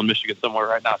baseball in Michigan somewhere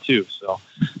right now too. So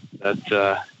that's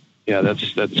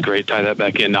great. Tie that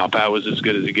back in. Now Pat was as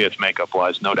good as he gets makeup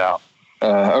wise, no doubt.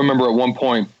 I remember at one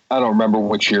point, I don't remember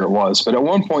which year it was, but at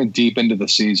one point deep into the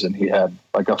season, he had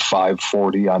like a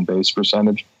 540 on base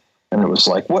percentage. And it was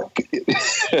like, what?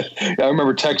 I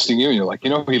remember texting you and you're like,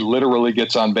 he literally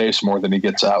gets on base more than he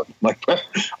gets out. Like,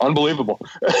 unbelievable.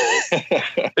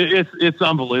 It's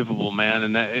unbelievable, man.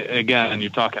 And again, you're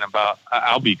talking about,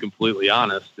 I'll be completely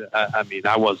honest. I mean,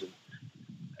 I wasn't,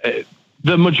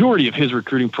 the majority of his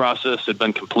recruiting process had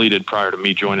been completed prior to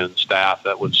me joining the staff.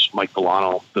 That was Mike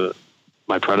Milano,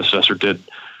 my predecessor, did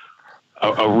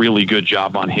a really good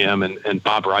job on him, and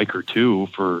Bob Riker too,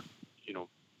 for,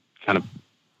 kind of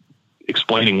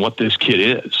explaining what this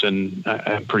kid is. And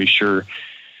I'm pretty sure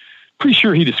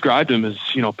he described him as,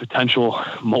 potential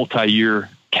multi-year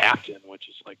captain, which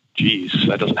is like, geez,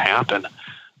 that doesn't happen.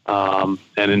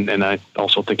 And I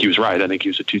also think he was right. I think he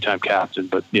was a 2-time captain,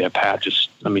 but yeah, Pat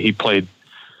he played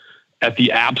at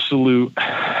the absolute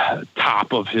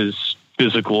top of his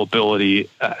physical ability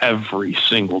every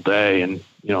single day. And,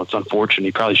 it's unfortunate.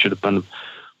 He probably should have been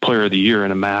player of the year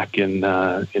in a MAC in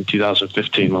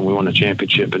 2015 when we won the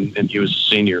championship, and he was a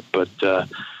senior, but the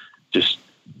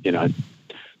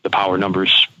power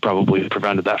numbers probably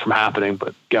prevented that from happening.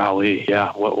 But golly,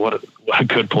 yeah, what a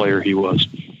good player he was.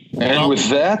 And with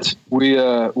that,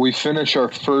 we finish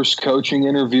our first coaching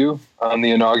interview on the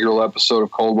inaugural episode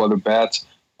of Cold Weather Bats.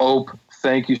 Ope,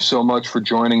 thank you so much for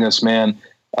joining us, man.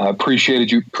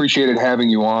 Appreciated having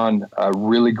you on.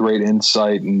 Really great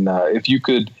insight, and if you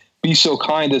could be so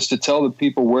kind as to tell the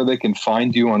people where they can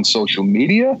find you on social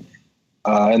media,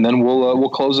 and then we'll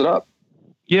close it up.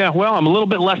 Yeah, well, I'm a little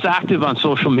bit less active on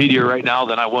social media right now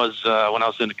than I was when I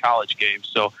was in the college game.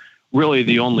 So really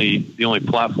the only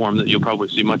platform that you'll probably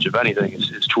see much of anything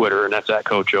is Twitter, and that's at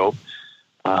Coach Ope.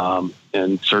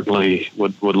 And certainly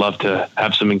would love to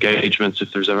have some engagements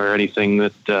if there's ever anything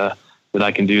that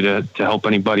I can do to help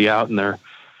anybody out in their,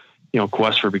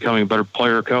 quest for becoming a better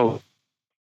player or coach.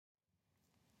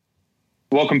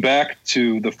 Welcome back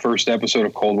to the first episode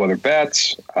of Cold Weather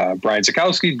Bats. Brian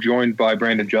Zakowski, joined by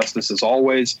Brandon Justice as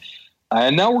always.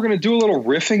 And now we're going to do a little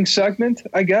riffing segment,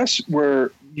 I guess,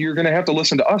 where you're going to have to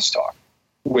listen to us talk,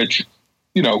 which,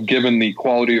 given the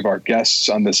quality of our guests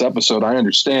on this episode, I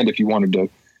understand if you wanted to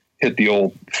hit the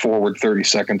old forward 30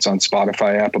 seconds on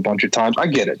Spotify app a bunch of times. I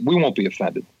get it. We won't be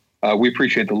offended. We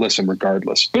appreciate the listen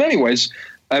regardless. But anyways,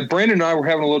 Brandon and I were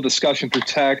having a little discussion through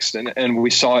text, and we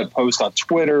saw it post on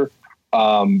Twitter.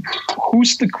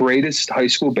 Who's the greatest high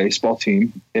school baseball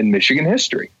team in Michigan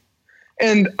history?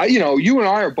 And you and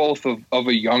I are both of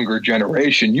a younger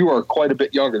generation. You are quite a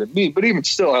bit younger than me, but even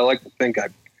still, I like to think I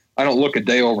don't look a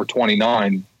day over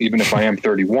 29, even if I am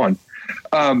 31.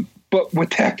 But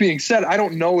with that being said, I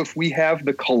don't know if we have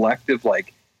the collective,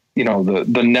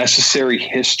 the necessary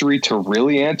history to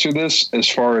really answer this, as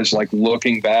far as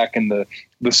looking back in the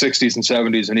 60s and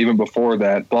 70s and even before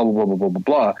that, blah, blah, blah, blah, blah,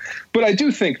 blah. But I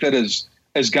do think that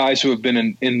as guys who have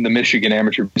been in the Michigan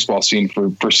amateur baseball scene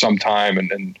for some time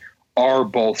and are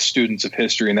both students of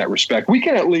history in that respect, we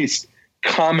can at least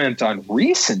comment on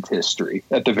recent history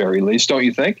at the very least, don't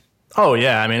you think? Oh,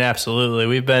 yeah. I mean, absolutely.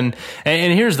 We've been –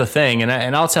 and here's the thing,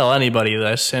 and I'll tell anybody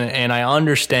this, and I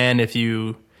understand if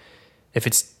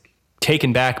it's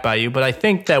taken back by you, but I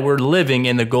think that we're living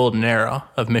in the golden era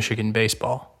of Michigan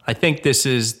baseball. I think this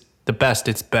is the best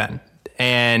it's been.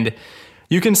 And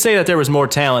you can say that there was more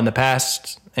talent in the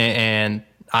past, and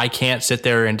I can't sit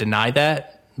there and deny that.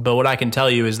 But what I can tell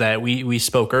you is that we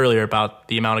spoke earlier about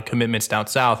the amount of commitments down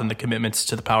south and the commitments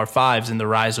to the Power Fives and the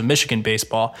rise of Michigan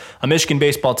baseball, a Michigan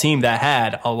baseball team that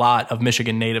had a lot of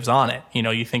Michigan natives on it.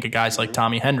 You think of guys like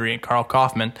Tommy Henry and Carl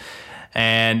Kaufman,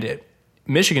 and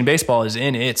Michigan baseball is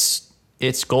in its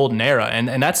golden era.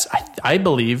 And that's, I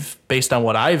believe, based on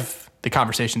the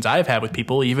conversations I've had with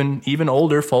people, even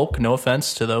older folk, no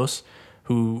offense to those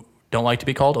who don't like to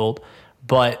be called old,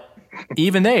 but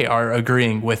even they are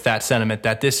agreeing with that sentiment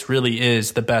that this really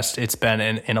is the best it's been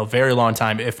in a very long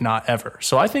time, if not ever.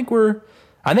 So I think we're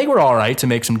all right to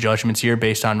make some judgments here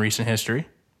based on recent history.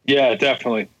 Yeah,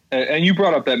 definitely. And you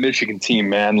brought up that Michigan team,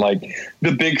 man, like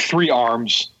the big three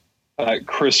arms,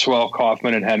 Criswell,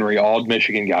 Kaufman, and Henry, all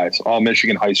Michigan guys, all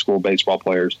Michigan high school baseball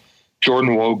players.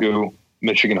 Jordan Wogu,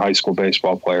 Michigan high school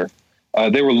baseball player.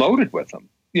 They were loaded with them,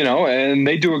 and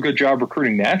they do a good job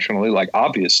recruiting nationally. Like,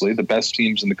 obviously, the best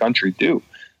teams in the country do.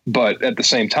 But at the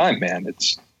same time, man,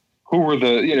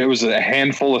 it was a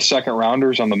handful of second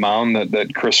rounders on the mound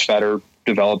that Chris Fetter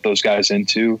developed those guys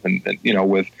into, and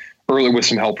with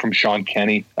some help from Sean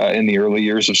Kenny in the early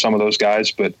years of some of those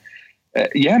guys. But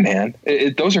yeah, man,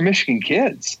 those are Michigan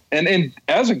kids. And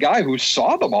as a guy who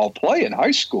saw them all play in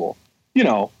high school,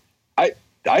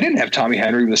 I didn't have Tommy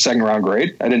Henry with a second round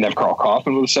grade. I didn't have Carl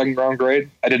Kaufman with a second round grade.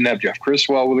 I didn't have Jeff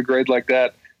Criswell with a grade like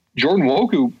that. Jordan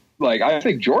Woku, I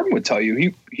think Jordan would tell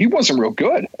you, he wasn't real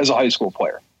good as a high school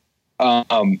player.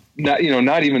 Not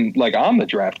even on the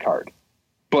draft card.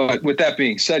 But with that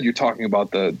being said, you're talking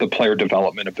about the player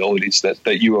development abilities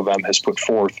that U of M has put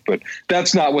forth. But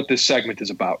that's not what this segment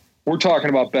is about. We're talking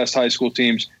about best high school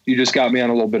teams. You just got me on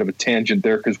a little bit of a tangent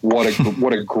there because what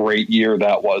a great year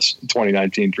that was in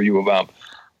 2019 for U of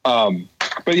M.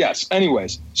 But yes,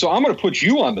 anyways, so I'm going to put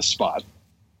you on the spot.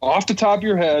 Off the top of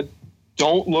your head,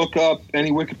 don't look up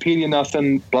any Wikipedia,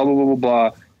 nothing, blah, blah, blah, blah,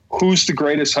 blah. Who's the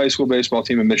greatest high school baseball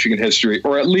team in Michigan history,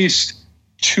 or at least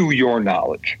to your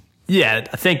knowledge? Yeah,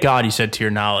 thank God you said to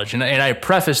your knowledge. And I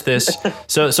preface this.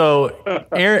 So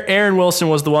Aaron Wilson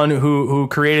was the one who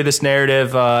created this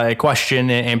narrative, a question,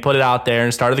 and put it out there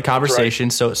and started the conversation.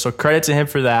 Right. So credit to him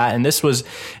for that. And this was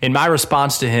in my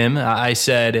response to him. I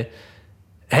said,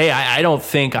 hey, I don't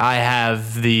think I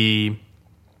have the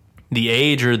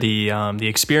age or the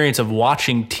experience of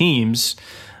watching teams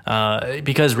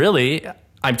because really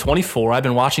I'm 24. I've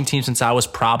been watching teams since I was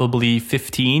probably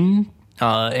 15.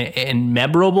 And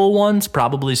memorable ones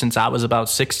probably since I was about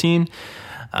 16.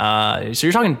 So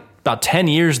you're talking about 10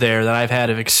 years there that I've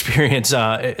had of experience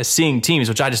seeing teams,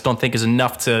 which I just don't think is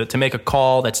enough to make a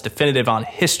call that's definitive on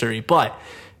history. But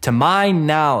to my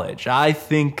knowledge, I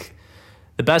think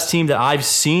the best team that I've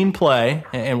seen play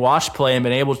and watched play and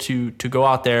been able to go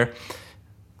out there,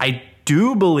 I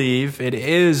do believe it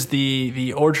is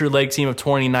the Orchard Lake team of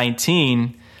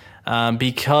 2019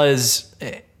 because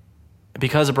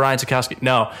of Brian Sikowski.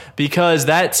 No, because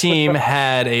that team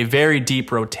had a very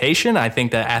deep rotation. I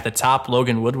think that at the top,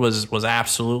 Logan Wood was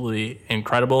absolutely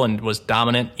incredible and was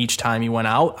dominant each time he went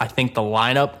out. I think the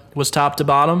lineup was top to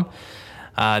bottom.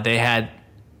 They had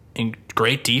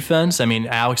great defense. I mean,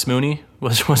 Alex Mooney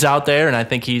was out there, and I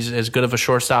think he's as good of a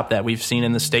shortstop that we've seen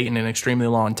in the state in an extremely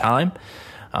long time.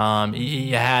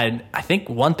 You had, I think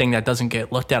one thing that doesn't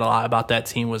get looked at a lot about that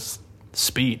team was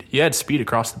speed. You had speed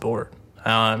across the board.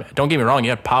 Don't get me wrong,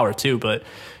 you had power too, but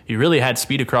you really had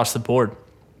speed across the board.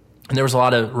 And there was a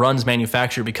lot of runs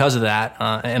manufactured because of that.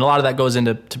 And a lot of that goes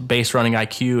into base running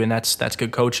IQ, and that's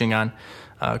good coaching on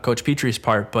Coach Petrie's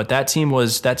part. But that team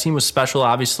was special.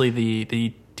 Obviously,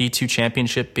 the D2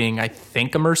 championship being, I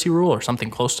think, a mercy rule or something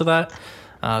close to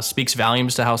that speaks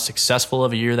volumes to how successful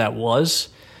of a year that was.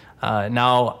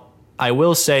 Now, I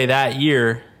will say that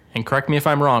year, and correct me if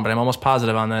I'm wrong, but I'm almost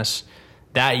positive on this,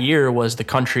 that year was the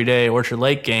Country Day Orchard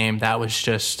Lake game. That was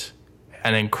just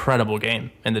an incredible game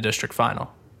in the district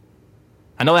final.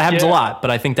 I know that happens a lot,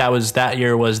 but I think that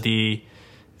year was the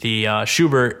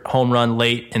Schubert home run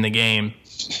late in the game.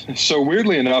 So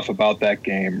weirdly enough about that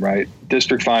game, right?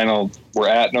 District final, we're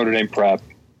at Notre Dame Prep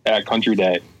at Country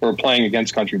Day. We're playing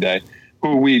against Country Day,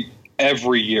 who we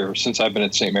every year since I've been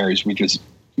at St. Mary's, we just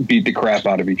beat the crap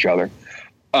out of each other.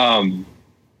 I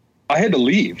had to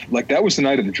leave. That was the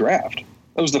night of the draft.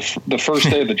 That was the first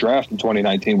day of the draft in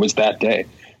 2019 was that day.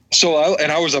 So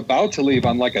I was about to leave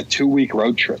on a 2-week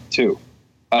road trip too.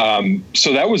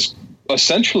 So that was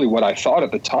essentially what I thought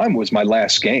at the time was my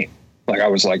last game. I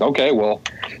was like, okay, well,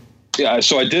 yeah.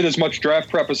 So I did as much draft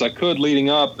prep as I could leading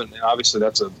up. And obviously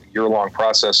that's a year-long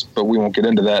process, but we won't get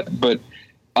into that. But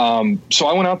so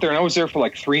I went out there and I was there for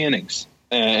 3 innings,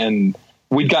 and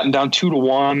we'd gotten down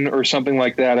 2-1 or something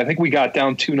like that. I think we got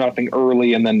down 2-0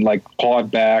 early and then clawed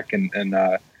back and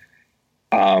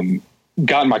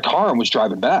got in my car and was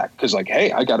driving back. Cause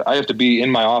hey, I have to be in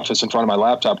my office in front of my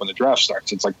laptop when the draft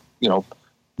starts. It's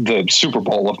the Super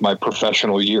Bowl of my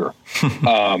professional year.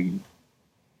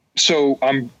 So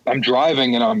I'm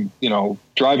driving and I'm,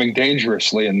 driving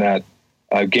dangerously, and that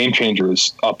Game Changer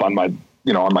is up on my,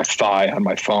 on my thigh on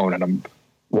my phone, and I'm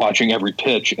watching every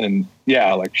pitch, and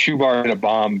Schubert hit a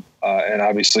bomb, and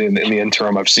obviously in the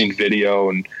interim I've seen video,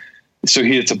 and so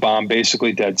he hits a bomb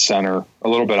basically dead center, a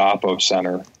little bit oppo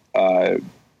center,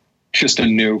 just a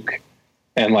nuke,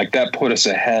 and that put us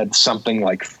ahead something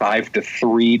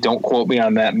 5-3. Don't quote me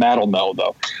on that. Matt'll know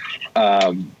though.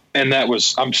 And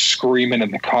I'm screaming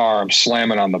in the car. I'm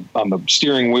slamming on the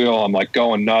steering wheel. I'm like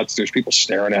going nuts. There's people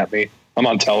staring at me. I'm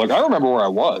on Telegraph. I remember where I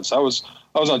was. I was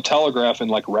on Telegraph in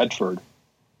like Redford,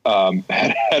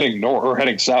 heading north or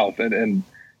heading south. And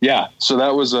yeah, so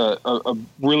that was a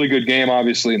really good game,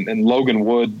 obviously. And Logan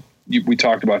Wood, we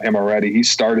talked about him already. He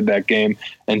started that game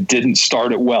and didn't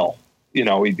start it well. You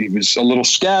know, he was a little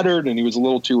scattered and he was a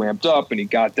little too amped up and he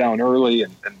got down early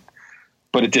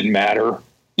but it didn't matter.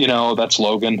 You know, that's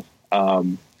Logan. But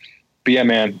yeah,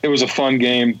 man, it was a fun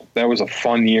game. That was a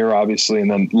fun year, obviously. And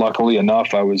then luckily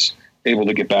enough, I was able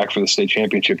to get back for the state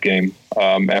championship game,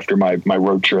 after my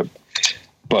road trip.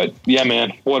 But yeah,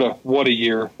 man, what a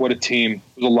year, what a team. It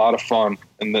was a lot of fun.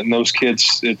 And then those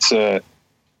kids, it's, the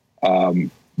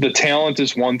talent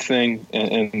is one thing.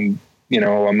 And you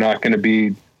know, I'm not going to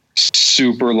be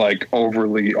super like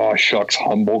overly, oh shucks,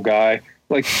 humble guy.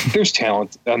 Like there's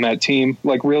talent on that team.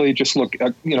 Like really just look,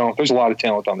 you know, there's a lot of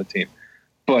talent on the team,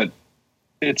 but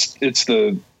it's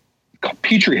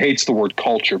Petrie hates the word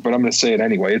culture, but I'm going to say it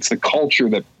anyway. It's the culture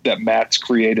that Matt's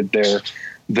created there,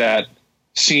 that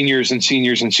seniors and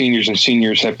seniors and seniors and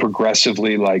seniors have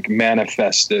progressively like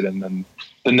manifested. And then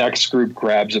the next group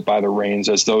grabs it by the reins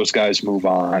as those guys move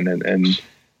on. And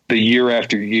the year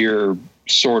after year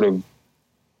sort of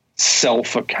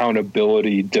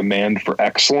self-accountability demand for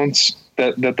excellence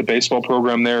that the baseball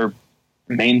program there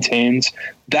maintains.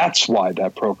 That's why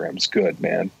that program's good,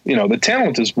 man. You know, the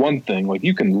talent is one thing. Like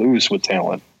you can lose with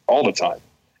talent all the time.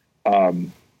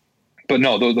 But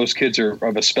no, those kids are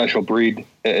of a special breed.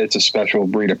 It's a special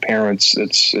breed of parents.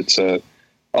 It's a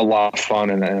lot of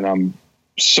fun. And I'm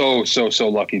so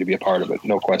lucky to be a part of it.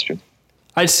 No question.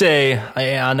 I'd say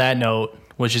on that note,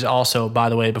 which is also, by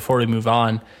the way, before we move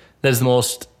on, that's the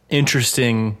most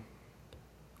interesting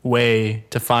way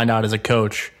to find out as a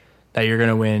coach that you're going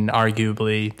to win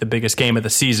arguably the biggest game of the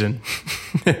season.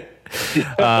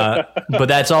 But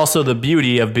that's also the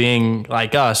beauty of being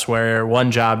like us, where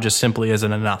one job just simply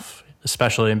isn't enough,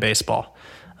 especially in baseball.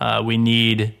 We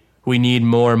need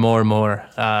more,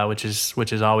 which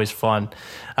is always fun.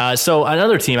 So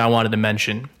another team I wanted to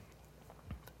mention,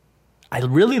 I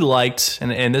really liked,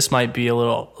 and this might be a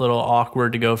little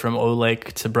awkward to go from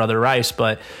Olake to Brother Rice,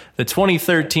 but the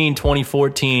 2013,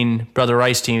 2014 Brother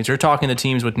Rice teams, you're talking the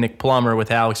teams with Nick Plummer, with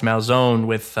Alex Malzone,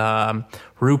 with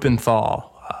Rupenthal.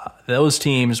 Those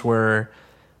teams were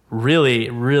really,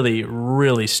 really,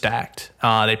 really stacked.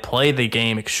 They played the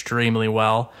game extremely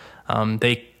well.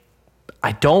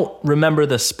 I don't remember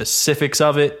the specifics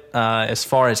of it as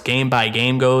far as game by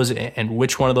game goes and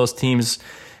which one of those teams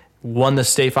won the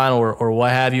state final or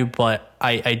what have you, but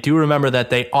I do remember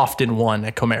that they often won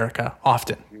at Comerica,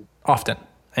 often,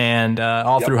 and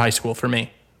all through high school for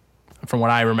me, from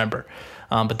what I remember.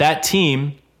 But that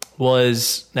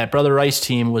Brother Rice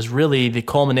team was really the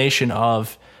culmination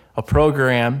of a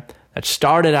program that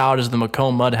started out as the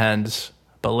Macomb Mudhens,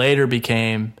 but later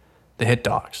became the Hit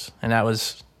Dogs, and that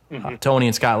was Tony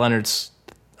and Scott Leonard's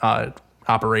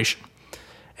operation.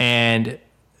 And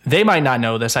they might not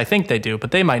know this. I think they do, but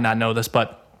they might not know this.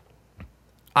 But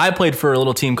I played for a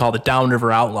little team called the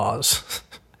Downriver Outlaws.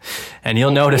 And you'll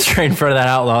notice right in front of that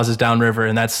Outlaws is Downriver,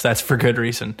 and that's for good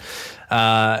reason.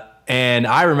 And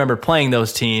I remember playing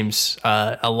those teams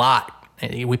a lot.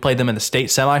 We played them in the state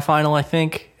semifinal, I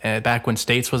think, back when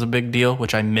states was a big deal,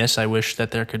 which I miss. I wish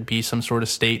that there could be some sort of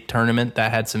state tournament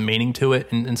that had some meaning to it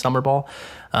in summer ball.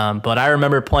 But I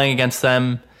remember playing against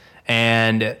them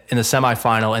and in the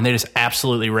semifinal, and they just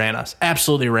absolutely ran us.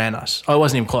 Oh, it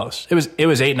wasn't even close. It was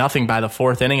 8-0 by the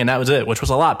fourth inning, and that was it, which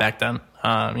was a lot back then.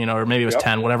 Or maybe it was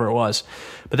 10, whatever it was.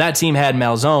 But that team had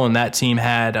Malzone. That team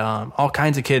had all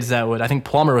kinds of kids I think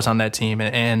Plummer was on that team,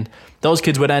 and those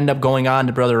kids would end up going on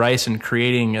to Brother Rice and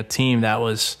creating a team that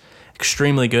was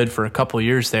extremely good for a couple of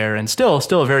years there, and still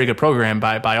a very good program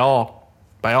by all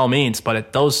means.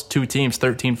 But those two teams,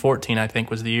 13, 14, I think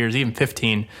was the years, even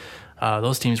 15.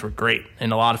 Those teams were great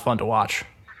and a lot of fun to watch.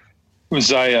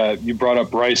 You brought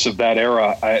up Rice of that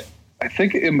era. I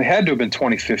think it had to have been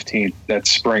 2015, that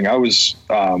spring. I was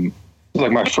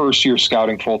like my first year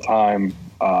scouting full time,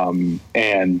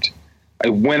 and I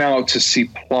went out to see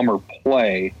Plummer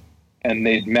play, and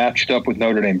they'd matched up with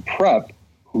Notre Dame Prep,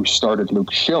 who started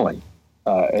Luke Schilling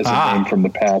as a name from the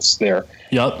past there.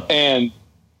 Yep. And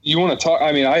you want to talk?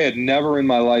 I mean, I had never in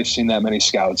my life seen that many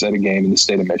scouts at a game in the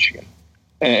state of Michigan.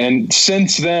 And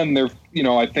since then,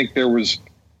 I think there was,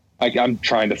 I'm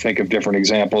trying to think of different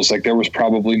examples. Like there was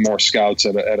probably more scouts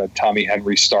at a Tommy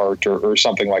Henry start or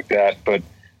something like that. But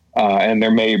and there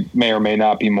may or may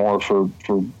not be more for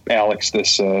Alex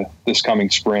this coming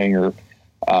spring, or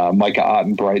Micah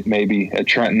Ottenbright maybe at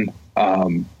Trenton.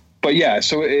 But yeah,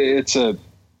 so it's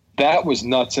that was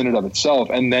nuts in and of itself.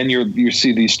 And then you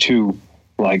see these two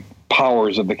like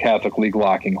powers of the Catholic League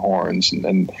locking horns,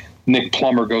 and Nick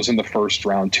Plummer goes in the first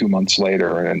round 2 months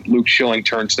later, and Luke Schilling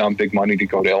turns down big money to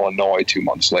go to Illinois 2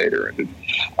 months later. And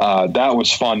that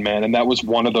was fun, man. And that was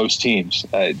one of those teams.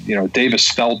 Davis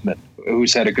Feldman,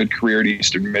 who's had a good career at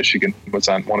Eastern Michigan, was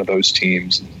on one of those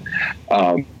teams.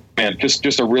 Man,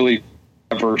 just a really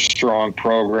strong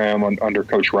program under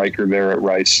Coach Riker there at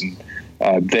Rice,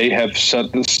 and they have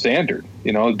set the standard.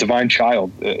 Divine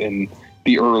Child in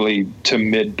the early to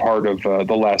mid part of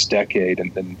the last decade,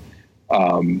 and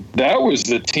that was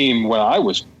the team when I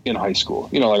was in high school.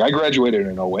 I graduated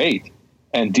in 2008,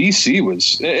 and DC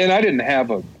was, and I didn't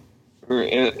have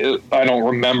I don't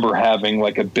remember having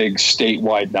like a big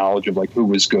statewide knowledge of like who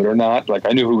was good or not. Like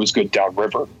I knew who was good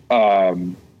downriver,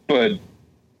 but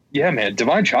yeah, man,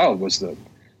 Divine Child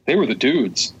they were the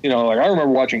dudes. I remember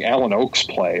watching Alan Oakes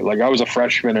play. Like I was a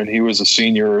freshman and he was a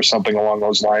senior or something along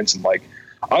those lines. And like,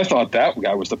 I thought that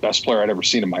guy was the best player I'd ever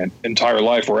seen in my entire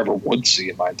life or ever would see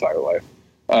in my entire life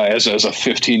as a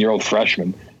 15-year-old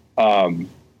freshman. And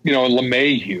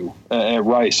LeMahieu at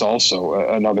Rice, also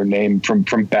another name from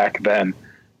back then.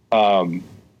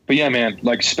 But yeah, man,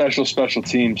 like special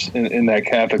teams in that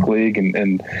Catholic League.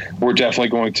 And we're definitely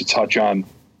going to touch on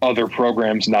other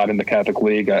programs not in the Catholic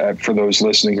League. For those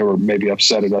listening who are maybe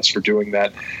upset at us for doing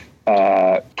that,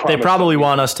 they probably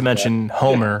want us to mention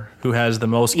Homer, who has the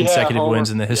most consecutive wins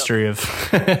in the history of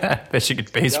Michigan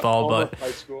baseball. But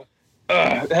high school.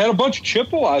 Had a bunch of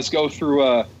Chippewas go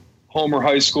through Homer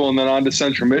High School and then on to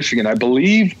Central Michigan. I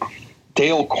believe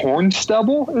Dale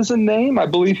Cornstebble is a name. I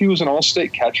believe he was an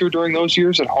all-state catcher during those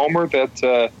years at Homer.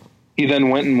 That he then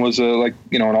went and was an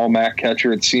all-MAC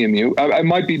catcher at CMU. I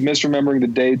might be misremembering the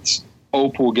dates.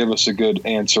 Hope will give us a good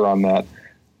answer on that.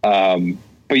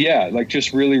 But yeah, like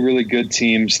just really, really good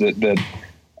teams that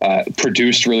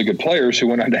produced really good players who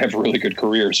went on to have really good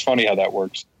careers. Funny how that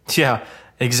works. Yeah,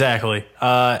 exactly.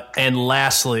 And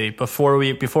lastly, before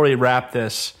we wrap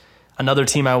this, another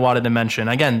team I wanted to mention.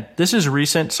 Again, this is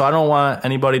recent, so I don't want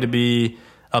anybody to be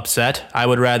upset. I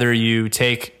would rather you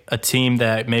take a team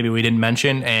that maybe we didn't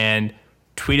mention and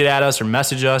tweet it at us or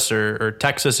message us or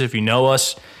text us if you know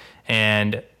us,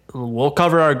 and we'll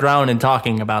cover our ground in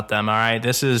talking about them. All right.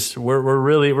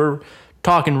 We're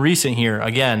talking recent here.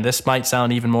 Again, this might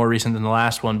sound even more recent than the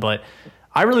last one, but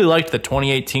I really liked the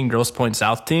 2018 Grosse Pointe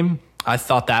South team. I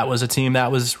thought that was a team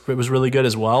that was really good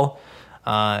as well.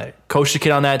 Coached a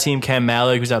kid on that team, Cam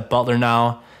Malik, who's at Butler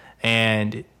now.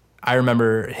 And I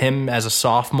remember him as a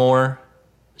sophomore,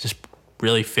 just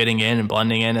really fitting in and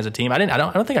blending in as a team. I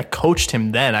don't think I coached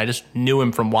him then. I just knew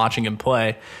him from watching him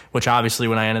play, which obviously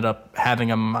when I ended up having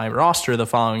him on my roster the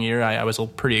following year, I was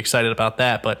pretty excited about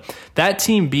that. But that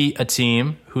team beat a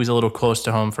team who's a little close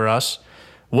to home for us,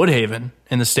 Woodhaven,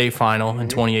 in the state final in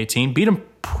 2018. Beat them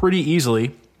pretty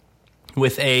easily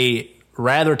with a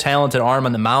rather talented arm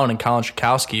on the mound in Colin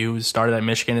Schakowsky, who started at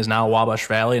Michigan, is now at Wabash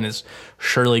Valley, and is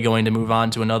surely going to move on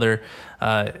to another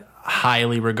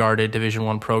highly regarded Division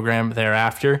I program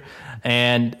thereafter.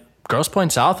 And Grosse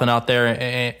Pointe South went out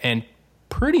there and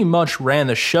pretty much ran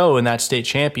the show in that state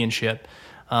championship.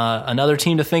 Another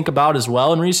team to think about as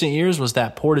well in recent years was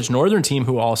that Portage Northern team,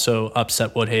 who also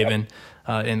upset Woodhaven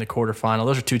in the quarterfinal.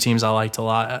 Those are two teams I liked a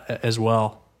lot as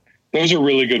well. Those are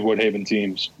really good Woodhaven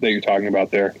teams that you're talking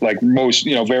about there. Like most,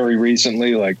 very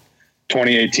recently, like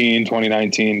 2018,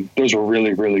 2019, those were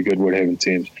really, really good Woodhaven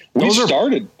teams.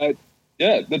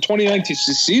 The 2019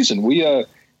 season,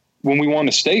 when we won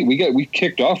the state, we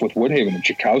kicked off with Woodhaven, and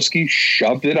Schakowsky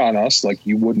shoved it on us like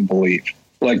you wouldn't believe.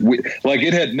 Like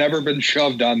it had never been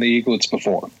shoved on the Eaglets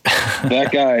before. That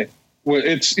guy,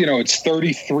 it's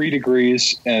 33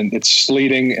 degrees and it's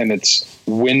sleeting and it's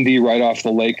windy right off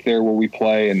the lake there where we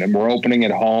play, and we're opening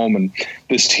at home, and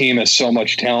this team has so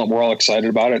much talent. We're all excited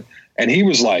about it. And he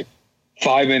was like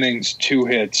 5 innings, 2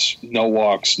 hits, no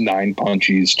walks, 9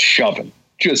 punchies, shoving,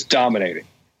 just dominating.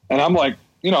 And I'm like,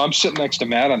 I'm sitting next to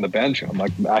Matt on the bench, and I'm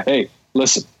like, hey,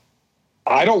 listen,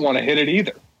 I don't want to hit it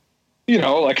either.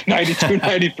 Like 92,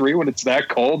 93 when it's that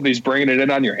cold and he's bringing it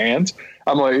in on your hands.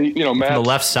 I'm like, Matt. On the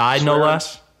left side, no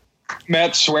less.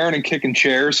 Matt's swearing and kicking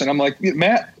chairs. And I'm like,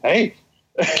 Matt, hey,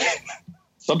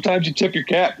 sometimes you tip your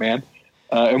cap, man.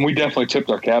 And we definitely tipped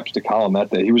our caps to Colin that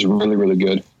day. He was really, really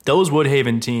good. Those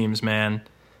Woodhaven teams, man.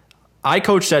 I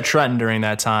coached at Trenton during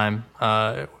that time.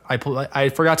 I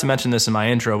forgot to mention this in my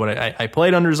intro, but I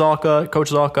played under Coach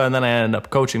Zalka, and then I ended up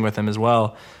coaching with him as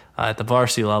well at the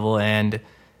varsity level. And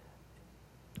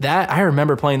I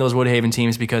remember playing those Woodhaven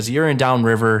teams because you're in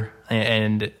downriver,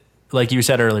 and like you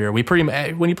said earlier,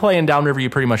 when you play in Downriver, you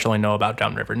pretty much only know about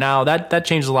Downriver. Now that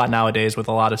changes a lot nowadays with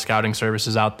a lot of scouting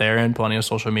services out there and plenty of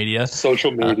social media.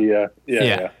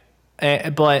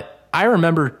 But I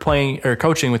remember playing or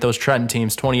coaching with those Trenton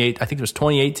teams. I think it was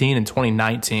 2018 and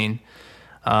 2019.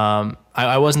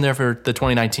 I wasn't there for the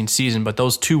 2019 season, but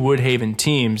those two Woodhaven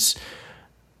teams,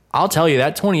 I'll tell you,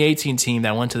 that 2018 team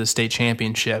that went to the state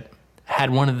championship had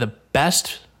one of the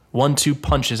best 1-2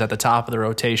 punches at the top of the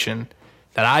rotation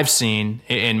that I've seen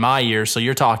in my years. So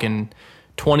you're talking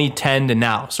 2010 to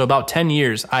now. So about 10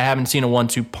 years, I haven't seen a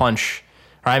 1-2 punch,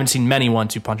 or I haven't seen many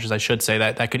 1-2 punches, I should say,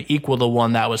 that could equal the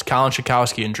one that was Colin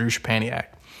Chakowski and Drew Shapaniak.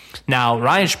 Now,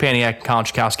 Ryan Shapaniak and Colin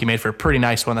Chakowski made for a pretty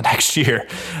nice one the next year.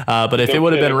 But if it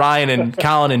would have been Ryan and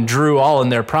Colin and Drew all in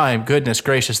their prime, goodness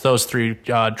gracious, those three.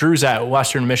 Drew's at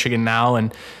Western Michigan now,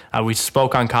 and we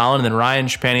spoke on Colin. And then Ryan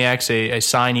Shapaniak's a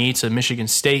signee to Michigan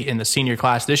State in the senior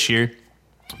class this year.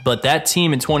 But that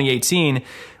team in 2018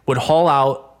 would haul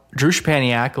out Drew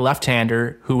Shapaniak, a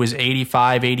left-hander, who was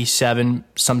 85, 87,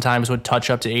 sometimes would touch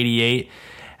up to 88.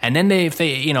 And then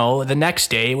the next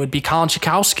day it would be Colin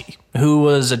Chakowski, who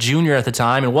was a junior at the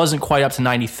time and wasn't quite up to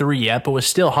 93 yet, but was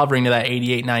still hovering to that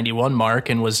 88, 91 mark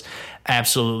and was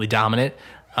absolutely dominant.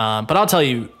 But I'll tell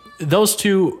you, those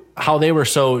two, how they were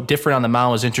so different on the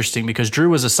mound was interesting because Drew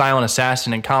was a silent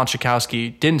assassin and Colin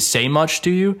Chakowski didn't say much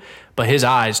to you, but his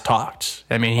eyes talked.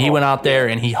 I mean, he went out there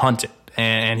and he hunted,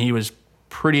 and he was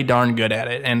pretty darn good at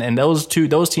it. And those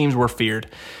teams were feared.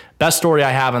 Best story I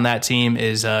have on that team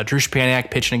is Drew Shapaniak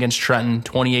pitching against Trenton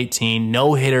 2018,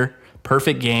 no-hitter,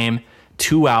 perfect game,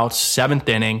 2 outs, 7th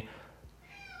inning.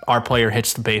 Our player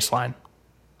hits the baseline.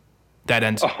 That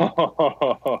ends it.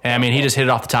 I mean, he just hit it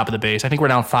off the top of the base. I think we're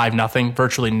down 5-0,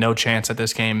 virtually no chance at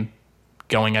this game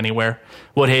going anywhere.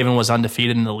 Woodhaven was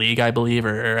undefeated in the league, I believe,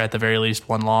 or at the very least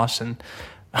one loss, and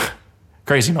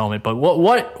crazy moment. But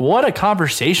what a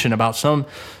conversation about some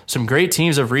great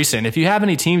teams of recent. If you have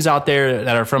any teams out there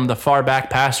that are from the far back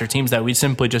past or teams that we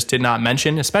simply just did not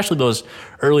mention, especially those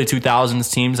early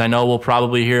 2000s teams, I know we'll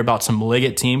probably hear about some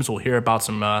Liggett teams. We'll hear about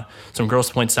some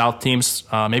Grosse Pointe South teams,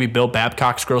 maybe Bill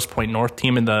Babcock's Grosse Pointe North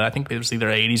team in I think it was either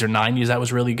 80s or 90s that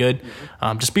was really good.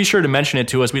 Just be sure to mention it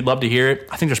to us. We'd love to hear it.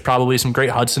 I think there's probably some great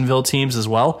Hudsonville teams as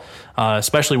well,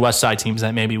 especially West Side teams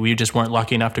that maybe we just weren't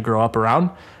lucky enough to grow up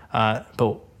around.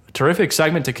 But terrific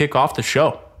segment to kick off the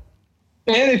show.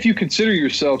 And if you consider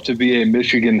yourself to be a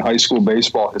Michigan high school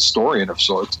baseball historian of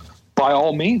sorts, by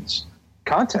all means,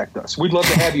 contact us. We'd love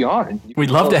to have you on. We'd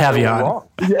love to have you on.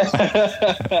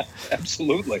 Yeah,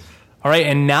 absolutely. All right,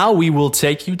 and now we will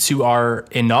take you to our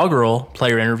inaugural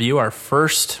player interview, our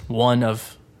first one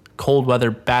of Cold Weather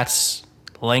Bats'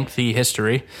 lengthy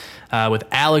history, with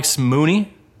Alex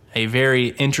Mooney, a very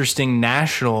interesting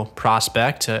national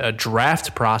prospect, a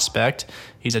draft prospect.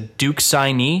 He's a Duke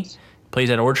signee, plays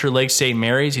at Orchard Lake St.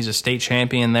 Mary's. He's a state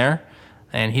champion there,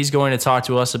 and he's going to talk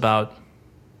to us about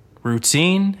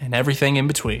routine and everything in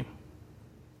between.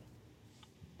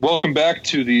 Welcome back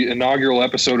to the inaugural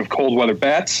episode of Cold Weather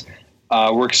Bats.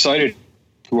 We're excited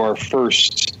to our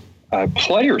first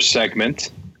player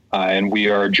segment, and we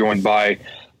are joined by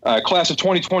class of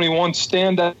 2021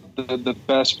 standout, the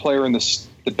best player in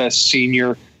the best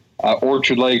senior,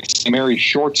 Orchard Lake St. Mary's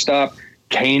shortstop,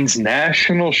 Canes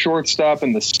national shortstop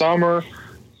in the summer,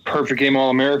 perfect game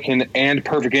All-American and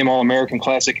perfect game All-American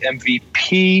Classic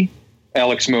MVP,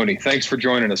 Alex Mooney. Thanks for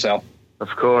joining us, Al. Of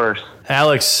course.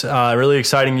 Alex, really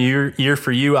exciting year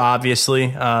for you, obviously,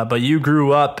 but you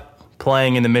grew up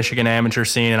playing in the Michigan amateur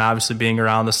scene and obviously being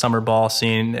around the summer ball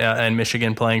scene in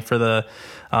Michigan, playing for the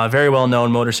very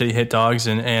well-known Motor City Hit Dogs.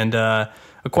 And a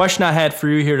question I had for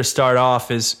you here to start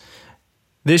off is,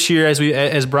 this year,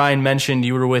 as Brian mentioned,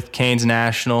 you were with Canes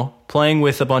National, playing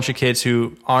with a bunch of kids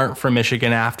who aren't from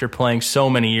Michigan after playing so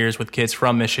many years with kids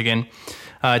from Michigan.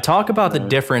 Talk about the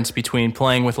difference between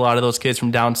playing with a lot of those kids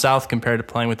from down south compared to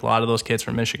playing with a lot of those kids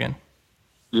from Michigan.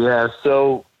 Yeah,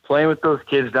 so playing with those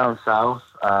kids down south,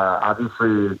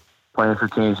 obviously playing for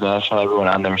Canes National, everyone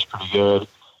on there is pretty good,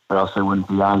 or else they wouldn't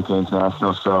be on Canes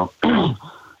National. So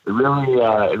it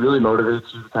really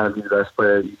motivates you to kind of be the best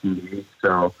player that you can be.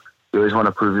 So you always want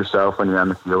to prove yourself when you're on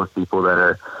the field with people that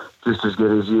are just as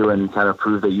good as you and kind of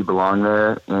prove that you belong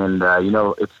there. And,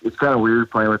 it's kind of weird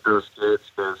playing with those kids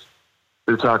because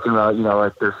they're talking about,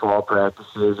 like their fall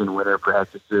practices and winter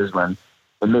practices when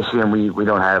in Michigan we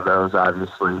don't have those,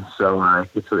 obviously. So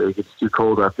it gets too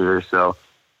cold up here. So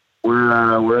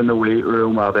we're in the weight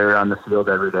room while they're on the field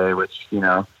every day, which,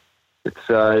 it's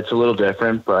a little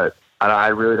different, but I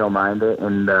really don't mind it.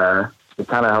 And it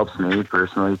kind of helps me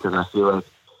personally because I feel like,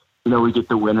 we get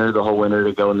the whole winter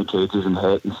to go in the cages and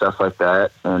hit and stuff like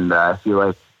that. And I feel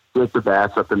like like the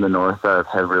bats up in the north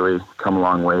have really come a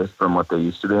long way from what they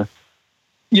used to be.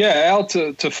 Yeah, Al,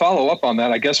 to follow up on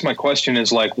that, I guess my question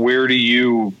is like, where do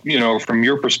you, from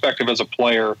your perspective as a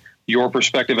player, your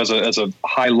perspective as a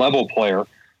high level player,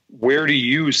 where do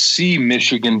you see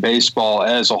Michigan baseball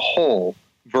as a whole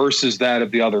versus that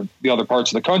of the other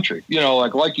parts of the country?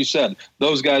 Like you said,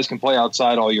 those guys can play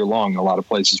outside all year long in a lot of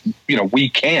places. We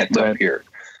can't up here.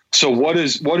 So what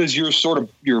is your sort of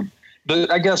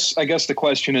I guess the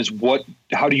question is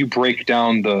how do you break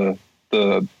down the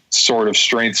sort of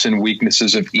strengths and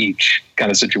weaknesses of each kind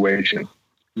of situation?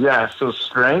 Yeah, so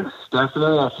strengths,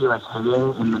 definitely. I feel like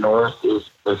hitting in the north is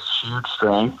a huge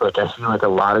strength. Like, I feel like a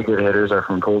lot of good hitters are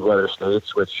from cold weather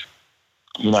states, which,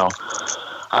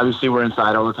 obviously we're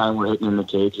inside all the time. We're hitting in the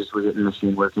cages, we're getting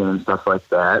machine working and stuff like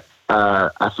that.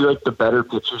 I feel like the better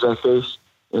pitchers I faced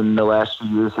in the last few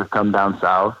years have come down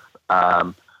south.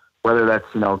 Whether that's,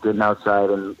 getting outside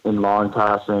and long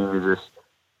tossing or just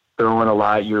throwing a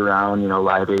lot year round,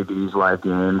 live ABs, live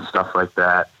games, stuff like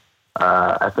that.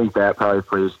 I think that probably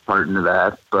plays part into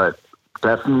that, but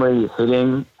definitely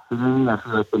hitting, I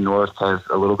feel like the North has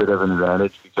a little bit of an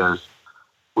advantage because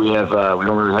we don't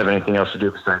really have anything else to do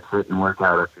besides hit and work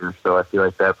out up here. So I feel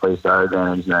like that plays to our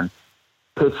advantage. And then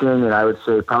pitching, and I would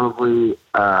say probably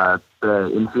the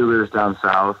infielders down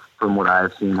south, from what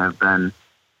I've seen, have been,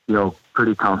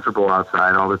 pretty comfortable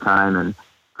outside all the time. And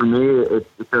for me,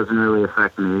 it doesn't really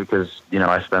affect me because,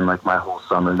 I spend like my whole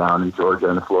summer down in Georgia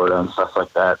and Florida and stuff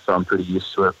like that. So I'm pretty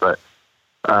used to it. But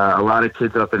a lot of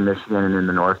kids up in Michigan and in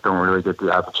the North don't really get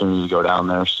the opportunity to go down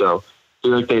there. So I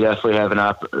feel like they definitely have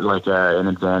an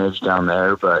advantage down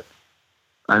there. But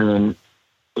I mean,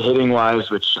 hitting wise,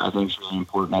 which I think is really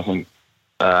important, I think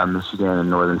Michigan and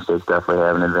northern states definitely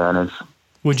have an advantage.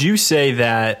 Would you say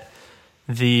that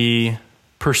the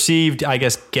perceived,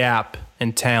 gap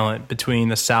in talent between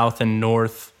the South and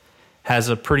North has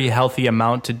a pretty healthy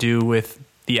amount to do with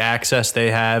the access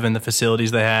they have and the facilities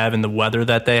they have and the weather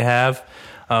that they have?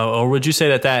 Or would you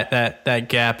say that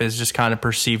gap is just kind of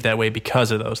perceived that way because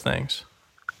of those things?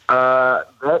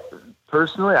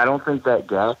 Personally, I don't think that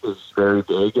gap is very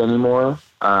big anymore.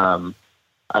 I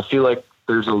feel like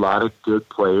there's a lot of good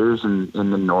players in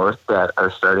the North that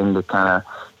are starting to kind of,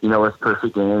 with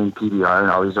Perfect Game, PBR,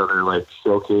 and all these other like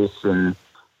showcase and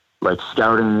like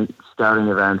scouting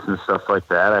events and stuff like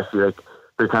that. I feel like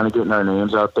they're kind of getting our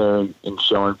names out there and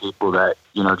showing people that,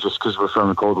 just because we're from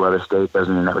a cold weather state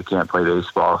doesn't mean that we can't play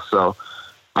baseball. So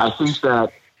I think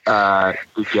that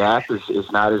the gap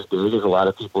is not as big as a lot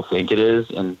of people think it is,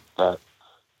 and that,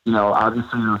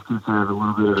 obviously those kids have a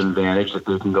little bit of an advantage that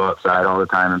they can go outside all the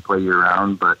time and play year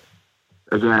round. But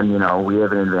again, we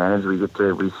have an advantage.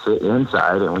 We sit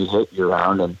inside and we hit year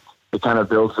round, and it kind of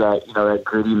builds that, that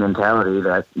gritty mentality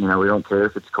that, we don't care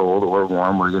if it's cold or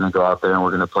warm. We're going to go out there and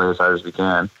we're going to play as hard as we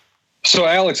can. So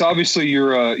Alex, obviously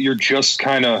you're just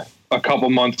kind of a couple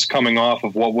months coming off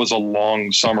of what was a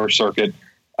long summer circuit.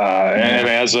 And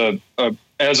as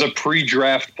a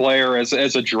pre-draft player, as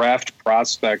a draft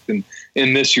prospect in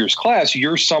this year's class,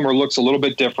 your summer looks a little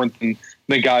bit different than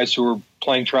the guys who are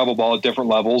playing travel ball at different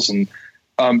levels. And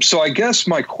so I guess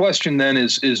my question then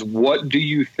is what do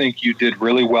you think you did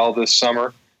really well this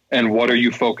summer, and what are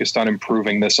you focused on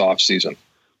improving this off season?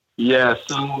 Yeah,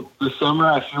 so the summer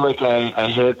I feel like I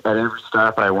hit at every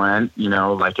stop I went,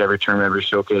 like every tournament, every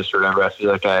showcase or whatever. I feel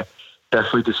like I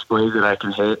definitely displayed that I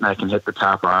can hit, and I can hit the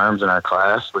top arms in our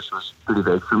class, which was pretty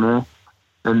big for me.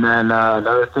 And then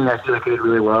another thing I feel like I did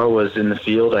really well was in the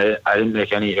field. I didn't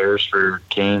make any errors for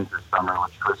Canes this summer,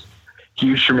 which was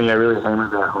huge for me. I really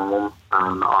hammered that home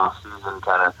in the off season,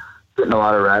 kind of getting a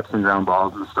lot of reps and ground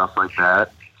balls and stuff like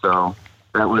that. So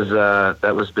that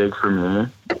was big for me.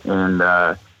 And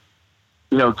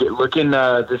looking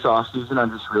this off season,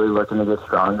 I'm just really looking to get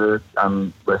stronger.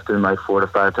 I'm lifting like 4 to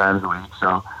 5 times a week,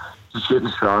 so just getting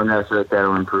stronger. I feel like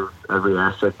that'll improve every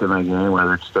aspect of my game,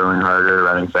 whether it's throwing harder,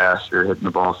 running faster, hitting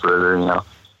the ball further.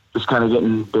 Just kind of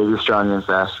getting bigger, stronger, and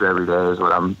faster every day is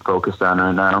what I'm focused on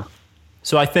right now.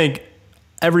 So I think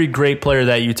every great player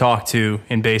that you talk to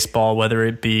in baseball, whether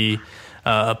it be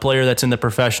a player that's in the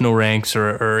professional ranks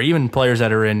or even players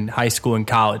that are in high school and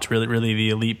college, really the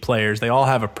elite players, they all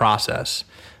have a process,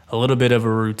 a little bit of a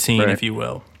routine, right, if you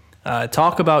will.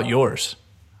 Talk about yours.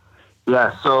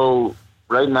 Yeah, so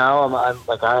right now I'm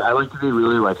like I like to be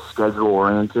really like schedule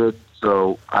oriented.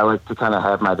 So I like to kind of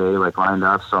have my day like lined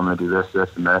up. So I'm gonna do this,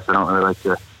 and this. I don't really like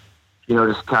to,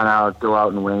 just kind of go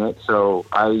out and wing it. So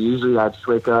I just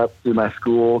wake up, do my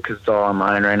school because it's all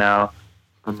online right now,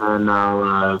 and then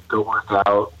I'll go work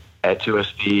out at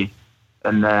 2SB,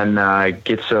 and then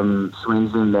get some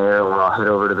swings in there, or I'll head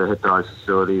over to the Hit Dogs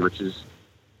facility, which is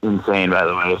insane, by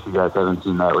the way. If you guys haven't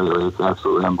seen that lately, it's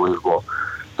absolutely unbelievable.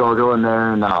 So I'll go in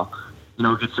there and I'll,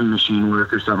 get some machine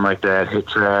work or something like that, hit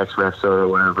tracks, ref soda,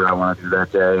 whatever I want to do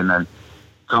that day, and then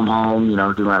come home,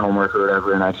 do my homework or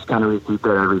whatever, and I just kind of repeat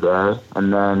that every day.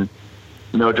 And then,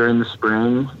 during the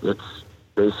spring, it's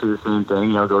basically the same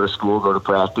thing. Go to school, go to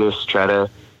practice, try to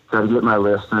get my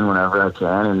list in whenever I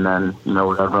can, and then,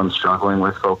 whatever I'm struggling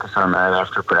with, focus on that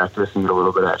after practice and get a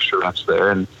little bit extra reps there.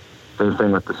 And same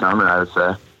thing with the summer, I would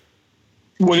say.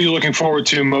 What are you looking forward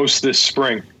to most this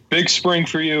spring? Big spring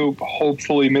for you.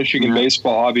 Hopefully Michigan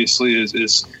baseball obviously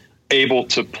is able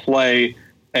to play,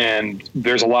 and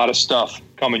there's a lot of stuff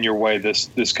coming your way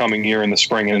this coming year in the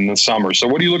spring and in the summer. So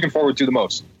what are you looking forward to the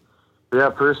most? Yeah,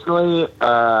 personally,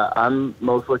 I'm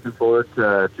most looking forward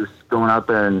to just going out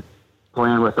there and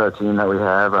playing with our team that we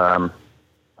have. I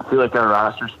feel like our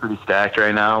roster's pretty stacked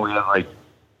right now. We have like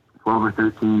 12 or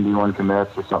 13 D1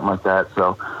 commits or something like that.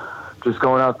 So just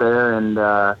going out there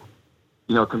and,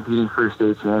 competing for a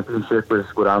state championship is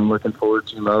what I'm looking forward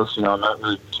to most. I'm not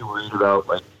really too worried about,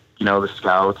 the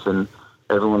scouts and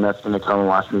everyone that's going to come and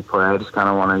watch me play. I just kind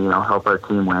of want to, help our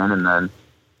team win. And then,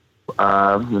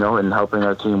 in helping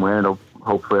our team win,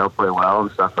 hopefully I'll play well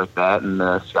and stuff like that. And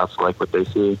the scouts will like what they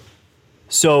see.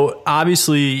 So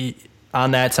obviously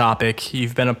on that topic,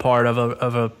 you've been a part of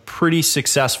a pretty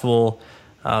successful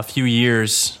few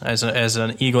years as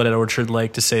an Eagle at Orchard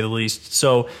Lake, to say the least.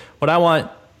 So what I want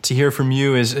to hear from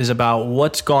you is about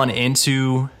what's gone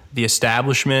into the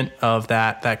establishment of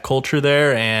that culture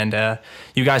there. And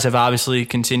you guys have obviously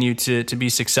continued to be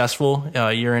successful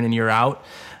year in and year out.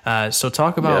 So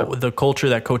talk about the culture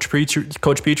that Coach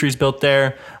Petrie's built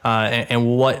there and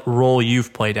what role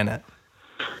you've played in it.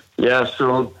 Yeah,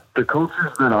 so the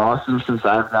culture's been awesome since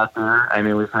I've got there. I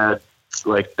mean, we've had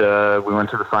we went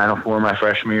to the Final Four my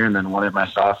freshman year and then won it my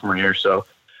sophomore year. So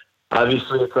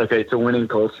obviously it's a winning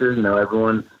culture.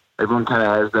 Everyone kind of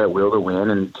has that will to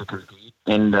win and to compete.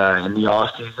 And in the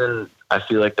off season, I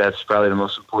feel like that's probably the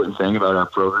most important thing about our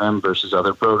program versus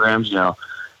other programs.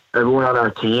 Everyone on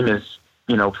our team is,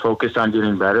 focused on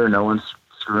getting better. No one's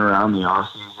screwing around the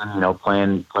off season,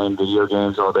 playing video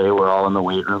games all day. We're all in the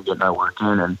weight room getting our work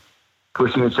in and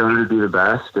pushing each other to be the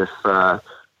best.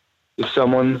 If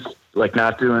someone's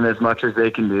not doing as much as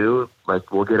they can do,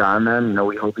 we'll get on them.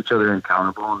 We hold each other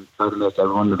accountable and try to make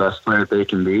everyone the best player they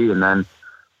can be. And then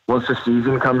once the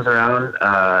season comes around,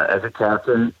 as a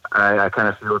captain, I kind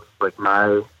of feel it's like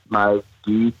my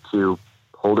duty to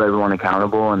hold everyone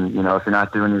accountable. And, if you're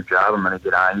not doing your job, I'm going to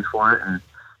get on you for it. And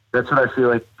that's what I feel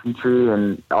like Petrie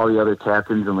and all the other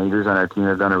captains and leaders on our team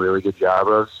have done a really good job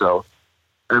of. So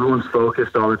everyone's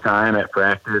focused all the time at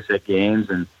practice, at games,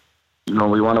 and,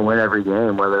 we want to win every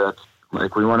game, whether that's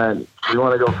we want to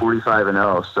go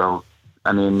 45-0. So,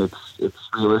 I mean, it's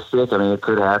realistic. I mean, it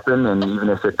could happen. And even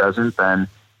if it doesn't, then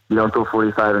you don't go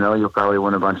 45-0, you'll probably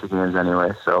win a bunch of games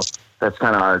anyway. So that's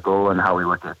kind of our goal and how we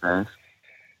look at things.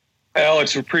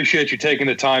 Alex, appreciate you taking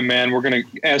the time, man. We're going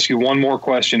to ask you one more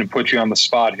question and put you on the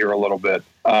spot here a little bit.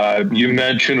 You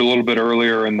mentioned a little bit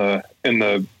earlier in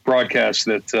the broadcast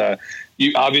that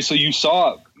you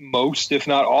saw most, if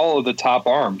not all, of the top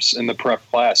arms in the prep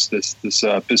class this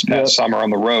past summer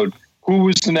on the road. Who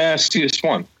was the nastiest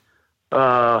one? You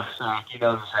know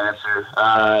this answer.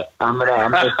 I'm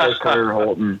gonna say Carter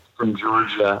Holton from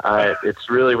Georgia. It's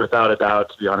really without a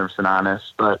doubt, to be 100%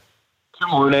 honest. But two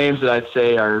more names that I'd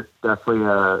say are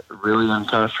definitely really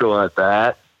uncomfortable at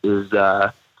that is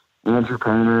Andrew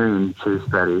Painter and Chase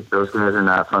Petty. Those guys are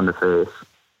not fun to face.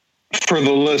 For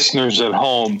the listeners at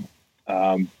home,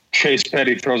 Chase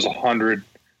Petty throws 100.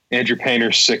 Andrew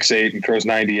Painter 6'8" and throws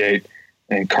 98,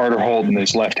 and Carter Holton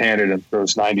is left-handed and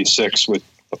throws 96 with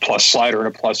a plus slider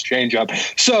and a plus changeup.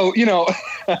 So,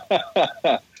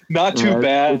 not too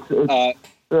bad.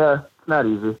 It's not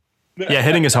easy. Yeah,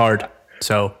 hitting is hard,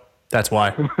 so that's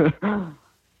why.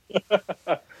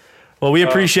 Well, we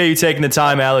appreciate you taking the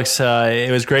time, Alex.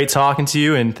 It was great talking to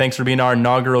you, and thanks for being our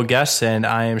inaugural guest, and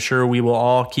I am sure we will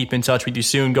all keep in touch with you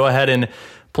soon. Go ahead and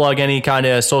plug any kind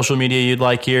of social media you'd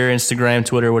like here, Instagram,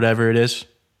 Twitter, whatever it is.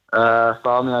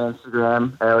 Follow me on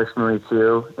Instagram, Alex Mooney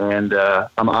 2, and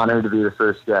I'm honored to be the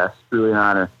first guest. Really an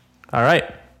honor. All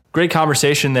right. Great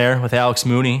conversation there with Alex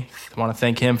Mooney. I want to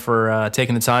thank him for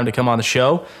taking the time to come on the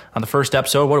show on the first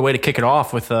episode. What a way to kick it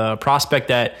off with a prospect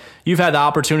that you've had the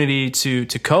opportunity to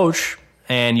coach,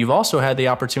 and you've also had the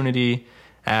opportunity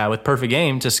with Perfect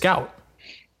Game to scout.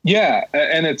 Yeah,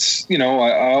 and it's,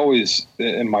 I always,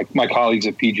 and my colleagues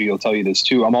at PG will tell you this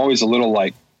too, I'm always a little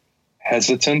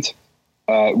hesitant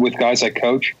with guys I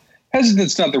coach.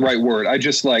 Hesitant's not the right word. I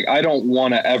just I don't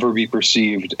want to ever be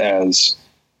perceived as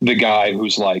the guy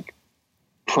who's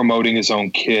promoting his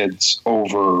own kids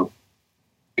over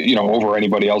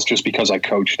anybody else just because I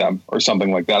coach them or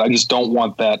something like that. I just don't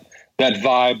want that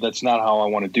vibe. That's not how I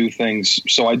want to do things.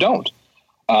 So I don't.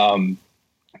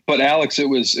 But Alex, it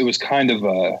was kind of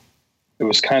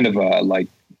like,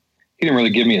 he didn't really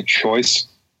give me a choice,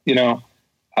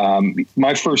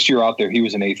 my first year out there, he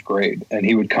was in 8th grade, and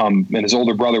he would come, and his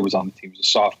older brother was on the team. He was a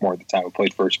sophomore at the time, who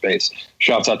played first base.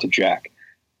 Shouts out to Jack.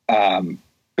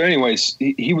 But anyways,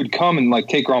 he would come and like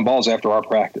take ground balls after our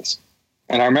practice.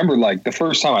 And I remember like the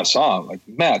first time I saw him, like,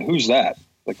 Matt, who's that?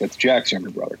 Like, that's Jack's younger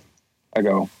brother. I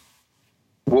go,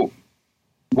 well,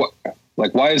 what?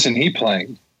 Like, why isn't he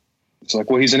playing? It's like,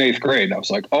 well, he's in 8th grade. And I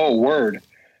was like, oh, word.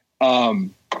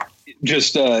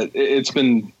 It's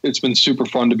been super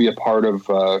fun to be a part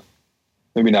of,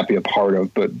 maybe not be a part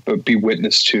of, but be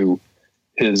witness to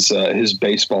his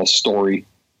baseball story,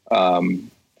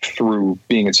 through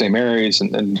being at St. Mary's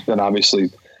and then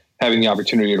obviously having the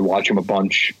opportunity to watch him a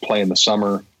bunch play in the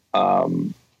summer,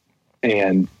 and,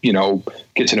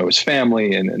 get to know his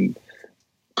family and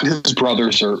his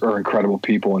brothers are incredible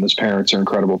people and his parents are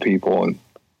incredible people. And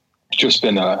it's just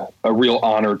been a real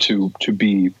honor to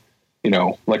be,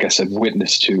 like I said,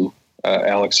 witness to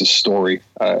Alex's story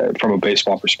from a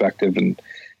baseball perspective. And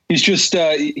he's just,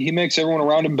 he makes everyone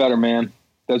around him better, man.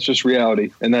 That's just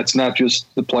reality. And that's not just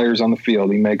the players on the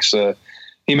field. He makes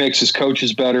his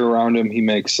coaches better around him. He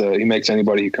makes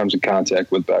anybody he comes in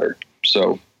contact with better.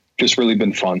 So just really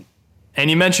been fun. And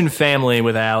you mentioned family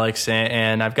with Alex,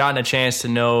 and I've gotten a chance to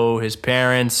know his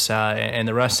parents and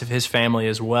the rest of his family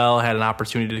as well. Had an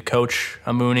opportunity to coach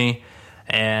Amuni,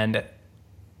 and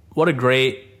what a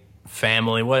great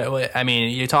family.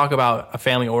 You talk about a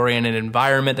family-oriented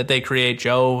environment that they create.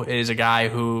 Joe is a guy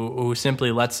who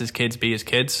simply lets his kids be his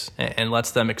kids and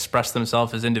lets them express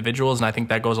themselves as individuals, and I think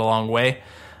that goes a long way.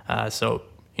 So,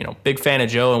 big fan of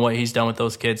Joe and what he's done with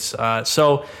those kids.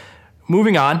 So,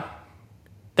 moving on.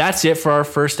 That's it for our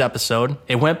first episode.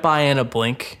 It went by in a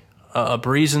blink, a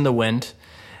breeze in the wind,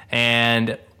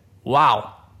 and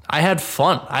wow, I had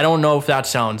fun. I don't know if that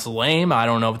sounds lame. I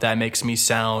don't know if that makes me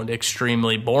sound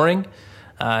extremely boring,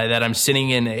 that I'm sitting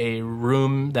in a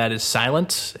room that is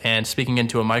silent and speaking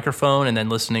into a microphone and then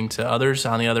listening to others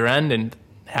on the other end and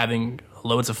having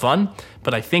loads of fun.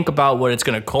 But I think about what it's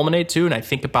going to culminate to, and I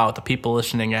think about the people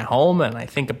listening at home, and I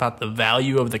think about the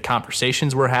value of the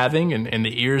conversations we're having and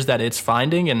the ears that it's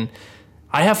finding, and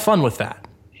I have fun with that.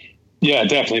 Yeah,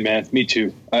 definitely, man. Me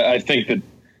too. I think that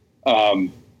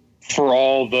for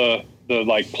all the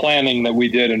like planning that we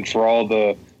did, and for all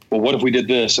the, well, what if we did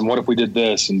this, and what if we did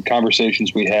this, and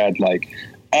conversations we had, like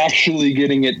actually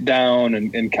getting it down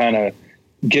and kind of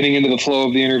getting into the flow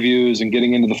of the interviews and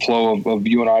getting into the flow of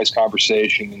you and I's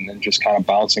conversation and then just kind of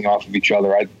bouncing off of each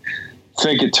other. I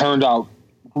think it turned out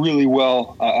really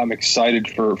well. I'm excited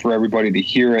for everybody to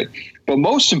hear it. But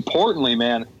most importantly,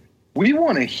 man, we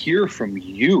want to hear from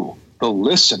you, the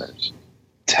listeners.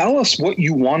 Tell us what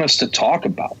you want us to talk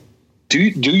about. Do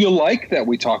you like that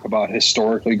we talk about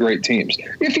historically great teams?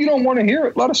 If you don't want to hear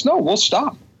it, let us know. We'll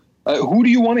stop. Who do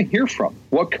you want to hear from?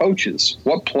 What coaches?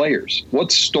 What players?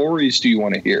 What stories do you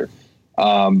want to hear?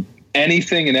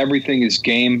 Anything and everything is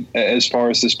game as far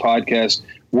as this podcast.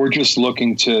 We're just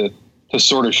looking to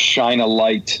sort of shine a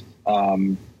light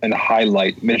and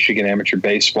highlight Michigan amateur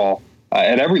baseball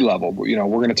at every level. We're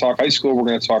going to talk high school. We're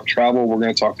going to talk travel. We're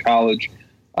going to talk college.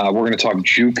 We're going to talk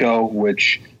JUCO,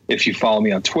 which if you follow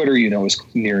me on Twitter, is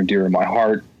near and dear to my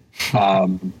heart.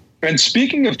 And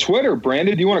speaking of Twitter,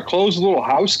 Brandon, do you want to close a little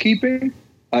housekeeping?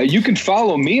 You can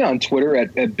follow me on Twitter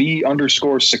at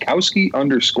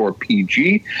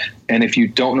B_Sikowski_PG. And if you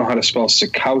don't know how to spell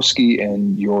Sikowski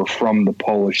and you're from the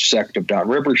Polish sect of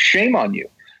downriver, shame on you.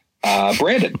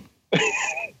 Brandon.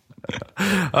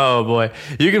 Oh, boy.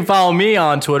 You can follow me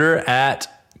on Twitter at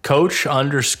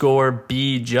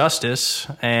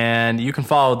Coach_BJustice. And you can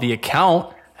follow the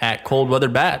account at Cold Weather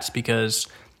Bats, because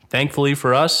thankfully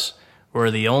for us, we're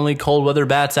the only cold weather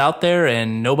bats out there,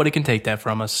 and nobody can take that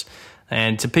from us.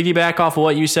 And to piggyback off of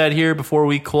what you said here before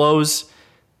we close,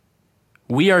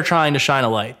 we are trying to shine a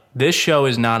light. This show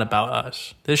is not about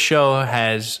us. This show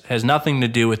has nothing to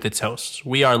do with its hosts.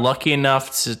 We are lucky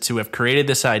enough to have created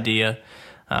this idea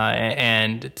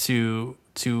and to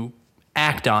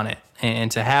act on it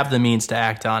and to have the means to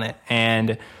act on it.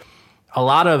 And a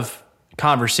lot of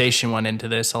conversation went into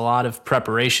this, a lot of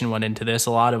preparation went into this,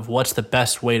 a lot of what's the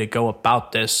best way to go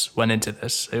about this went into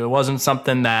this. It wasn't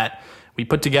something that we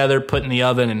put together, put in the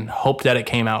oven, and hoped that it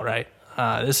came out right.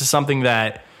 This is something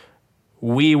that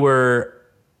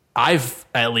I've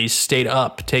at least stayed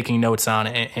up taking notes on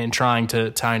and trying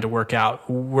to work out.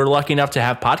 We're lucky enough to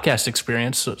have podcast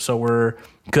experience, so we're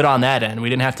good on that end. We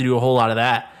didn't have to do a whole lot of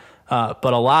that.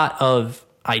 But a lot of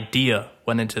idea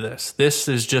went into this. This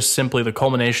is just simply the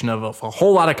culmination of a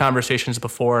whole lot of conversations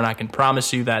before, and I can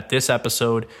promise you that this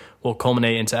episode will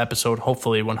culminate into episode,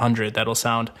 hopefully 100. That'll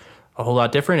sound a whole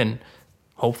lot different and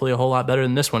hopefully a whole lot better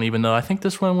than this one, even though I think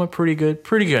this one went pretty good.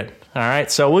 All right,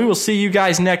 so we will see you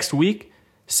guys next week,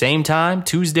 same time,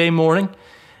 Tuesday morning.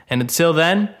 And until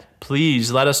then,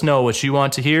 please let us know what you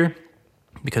want to hear,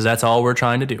 because that's all we're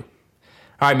trying to do.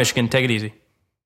 All right, Michigan, take it easy.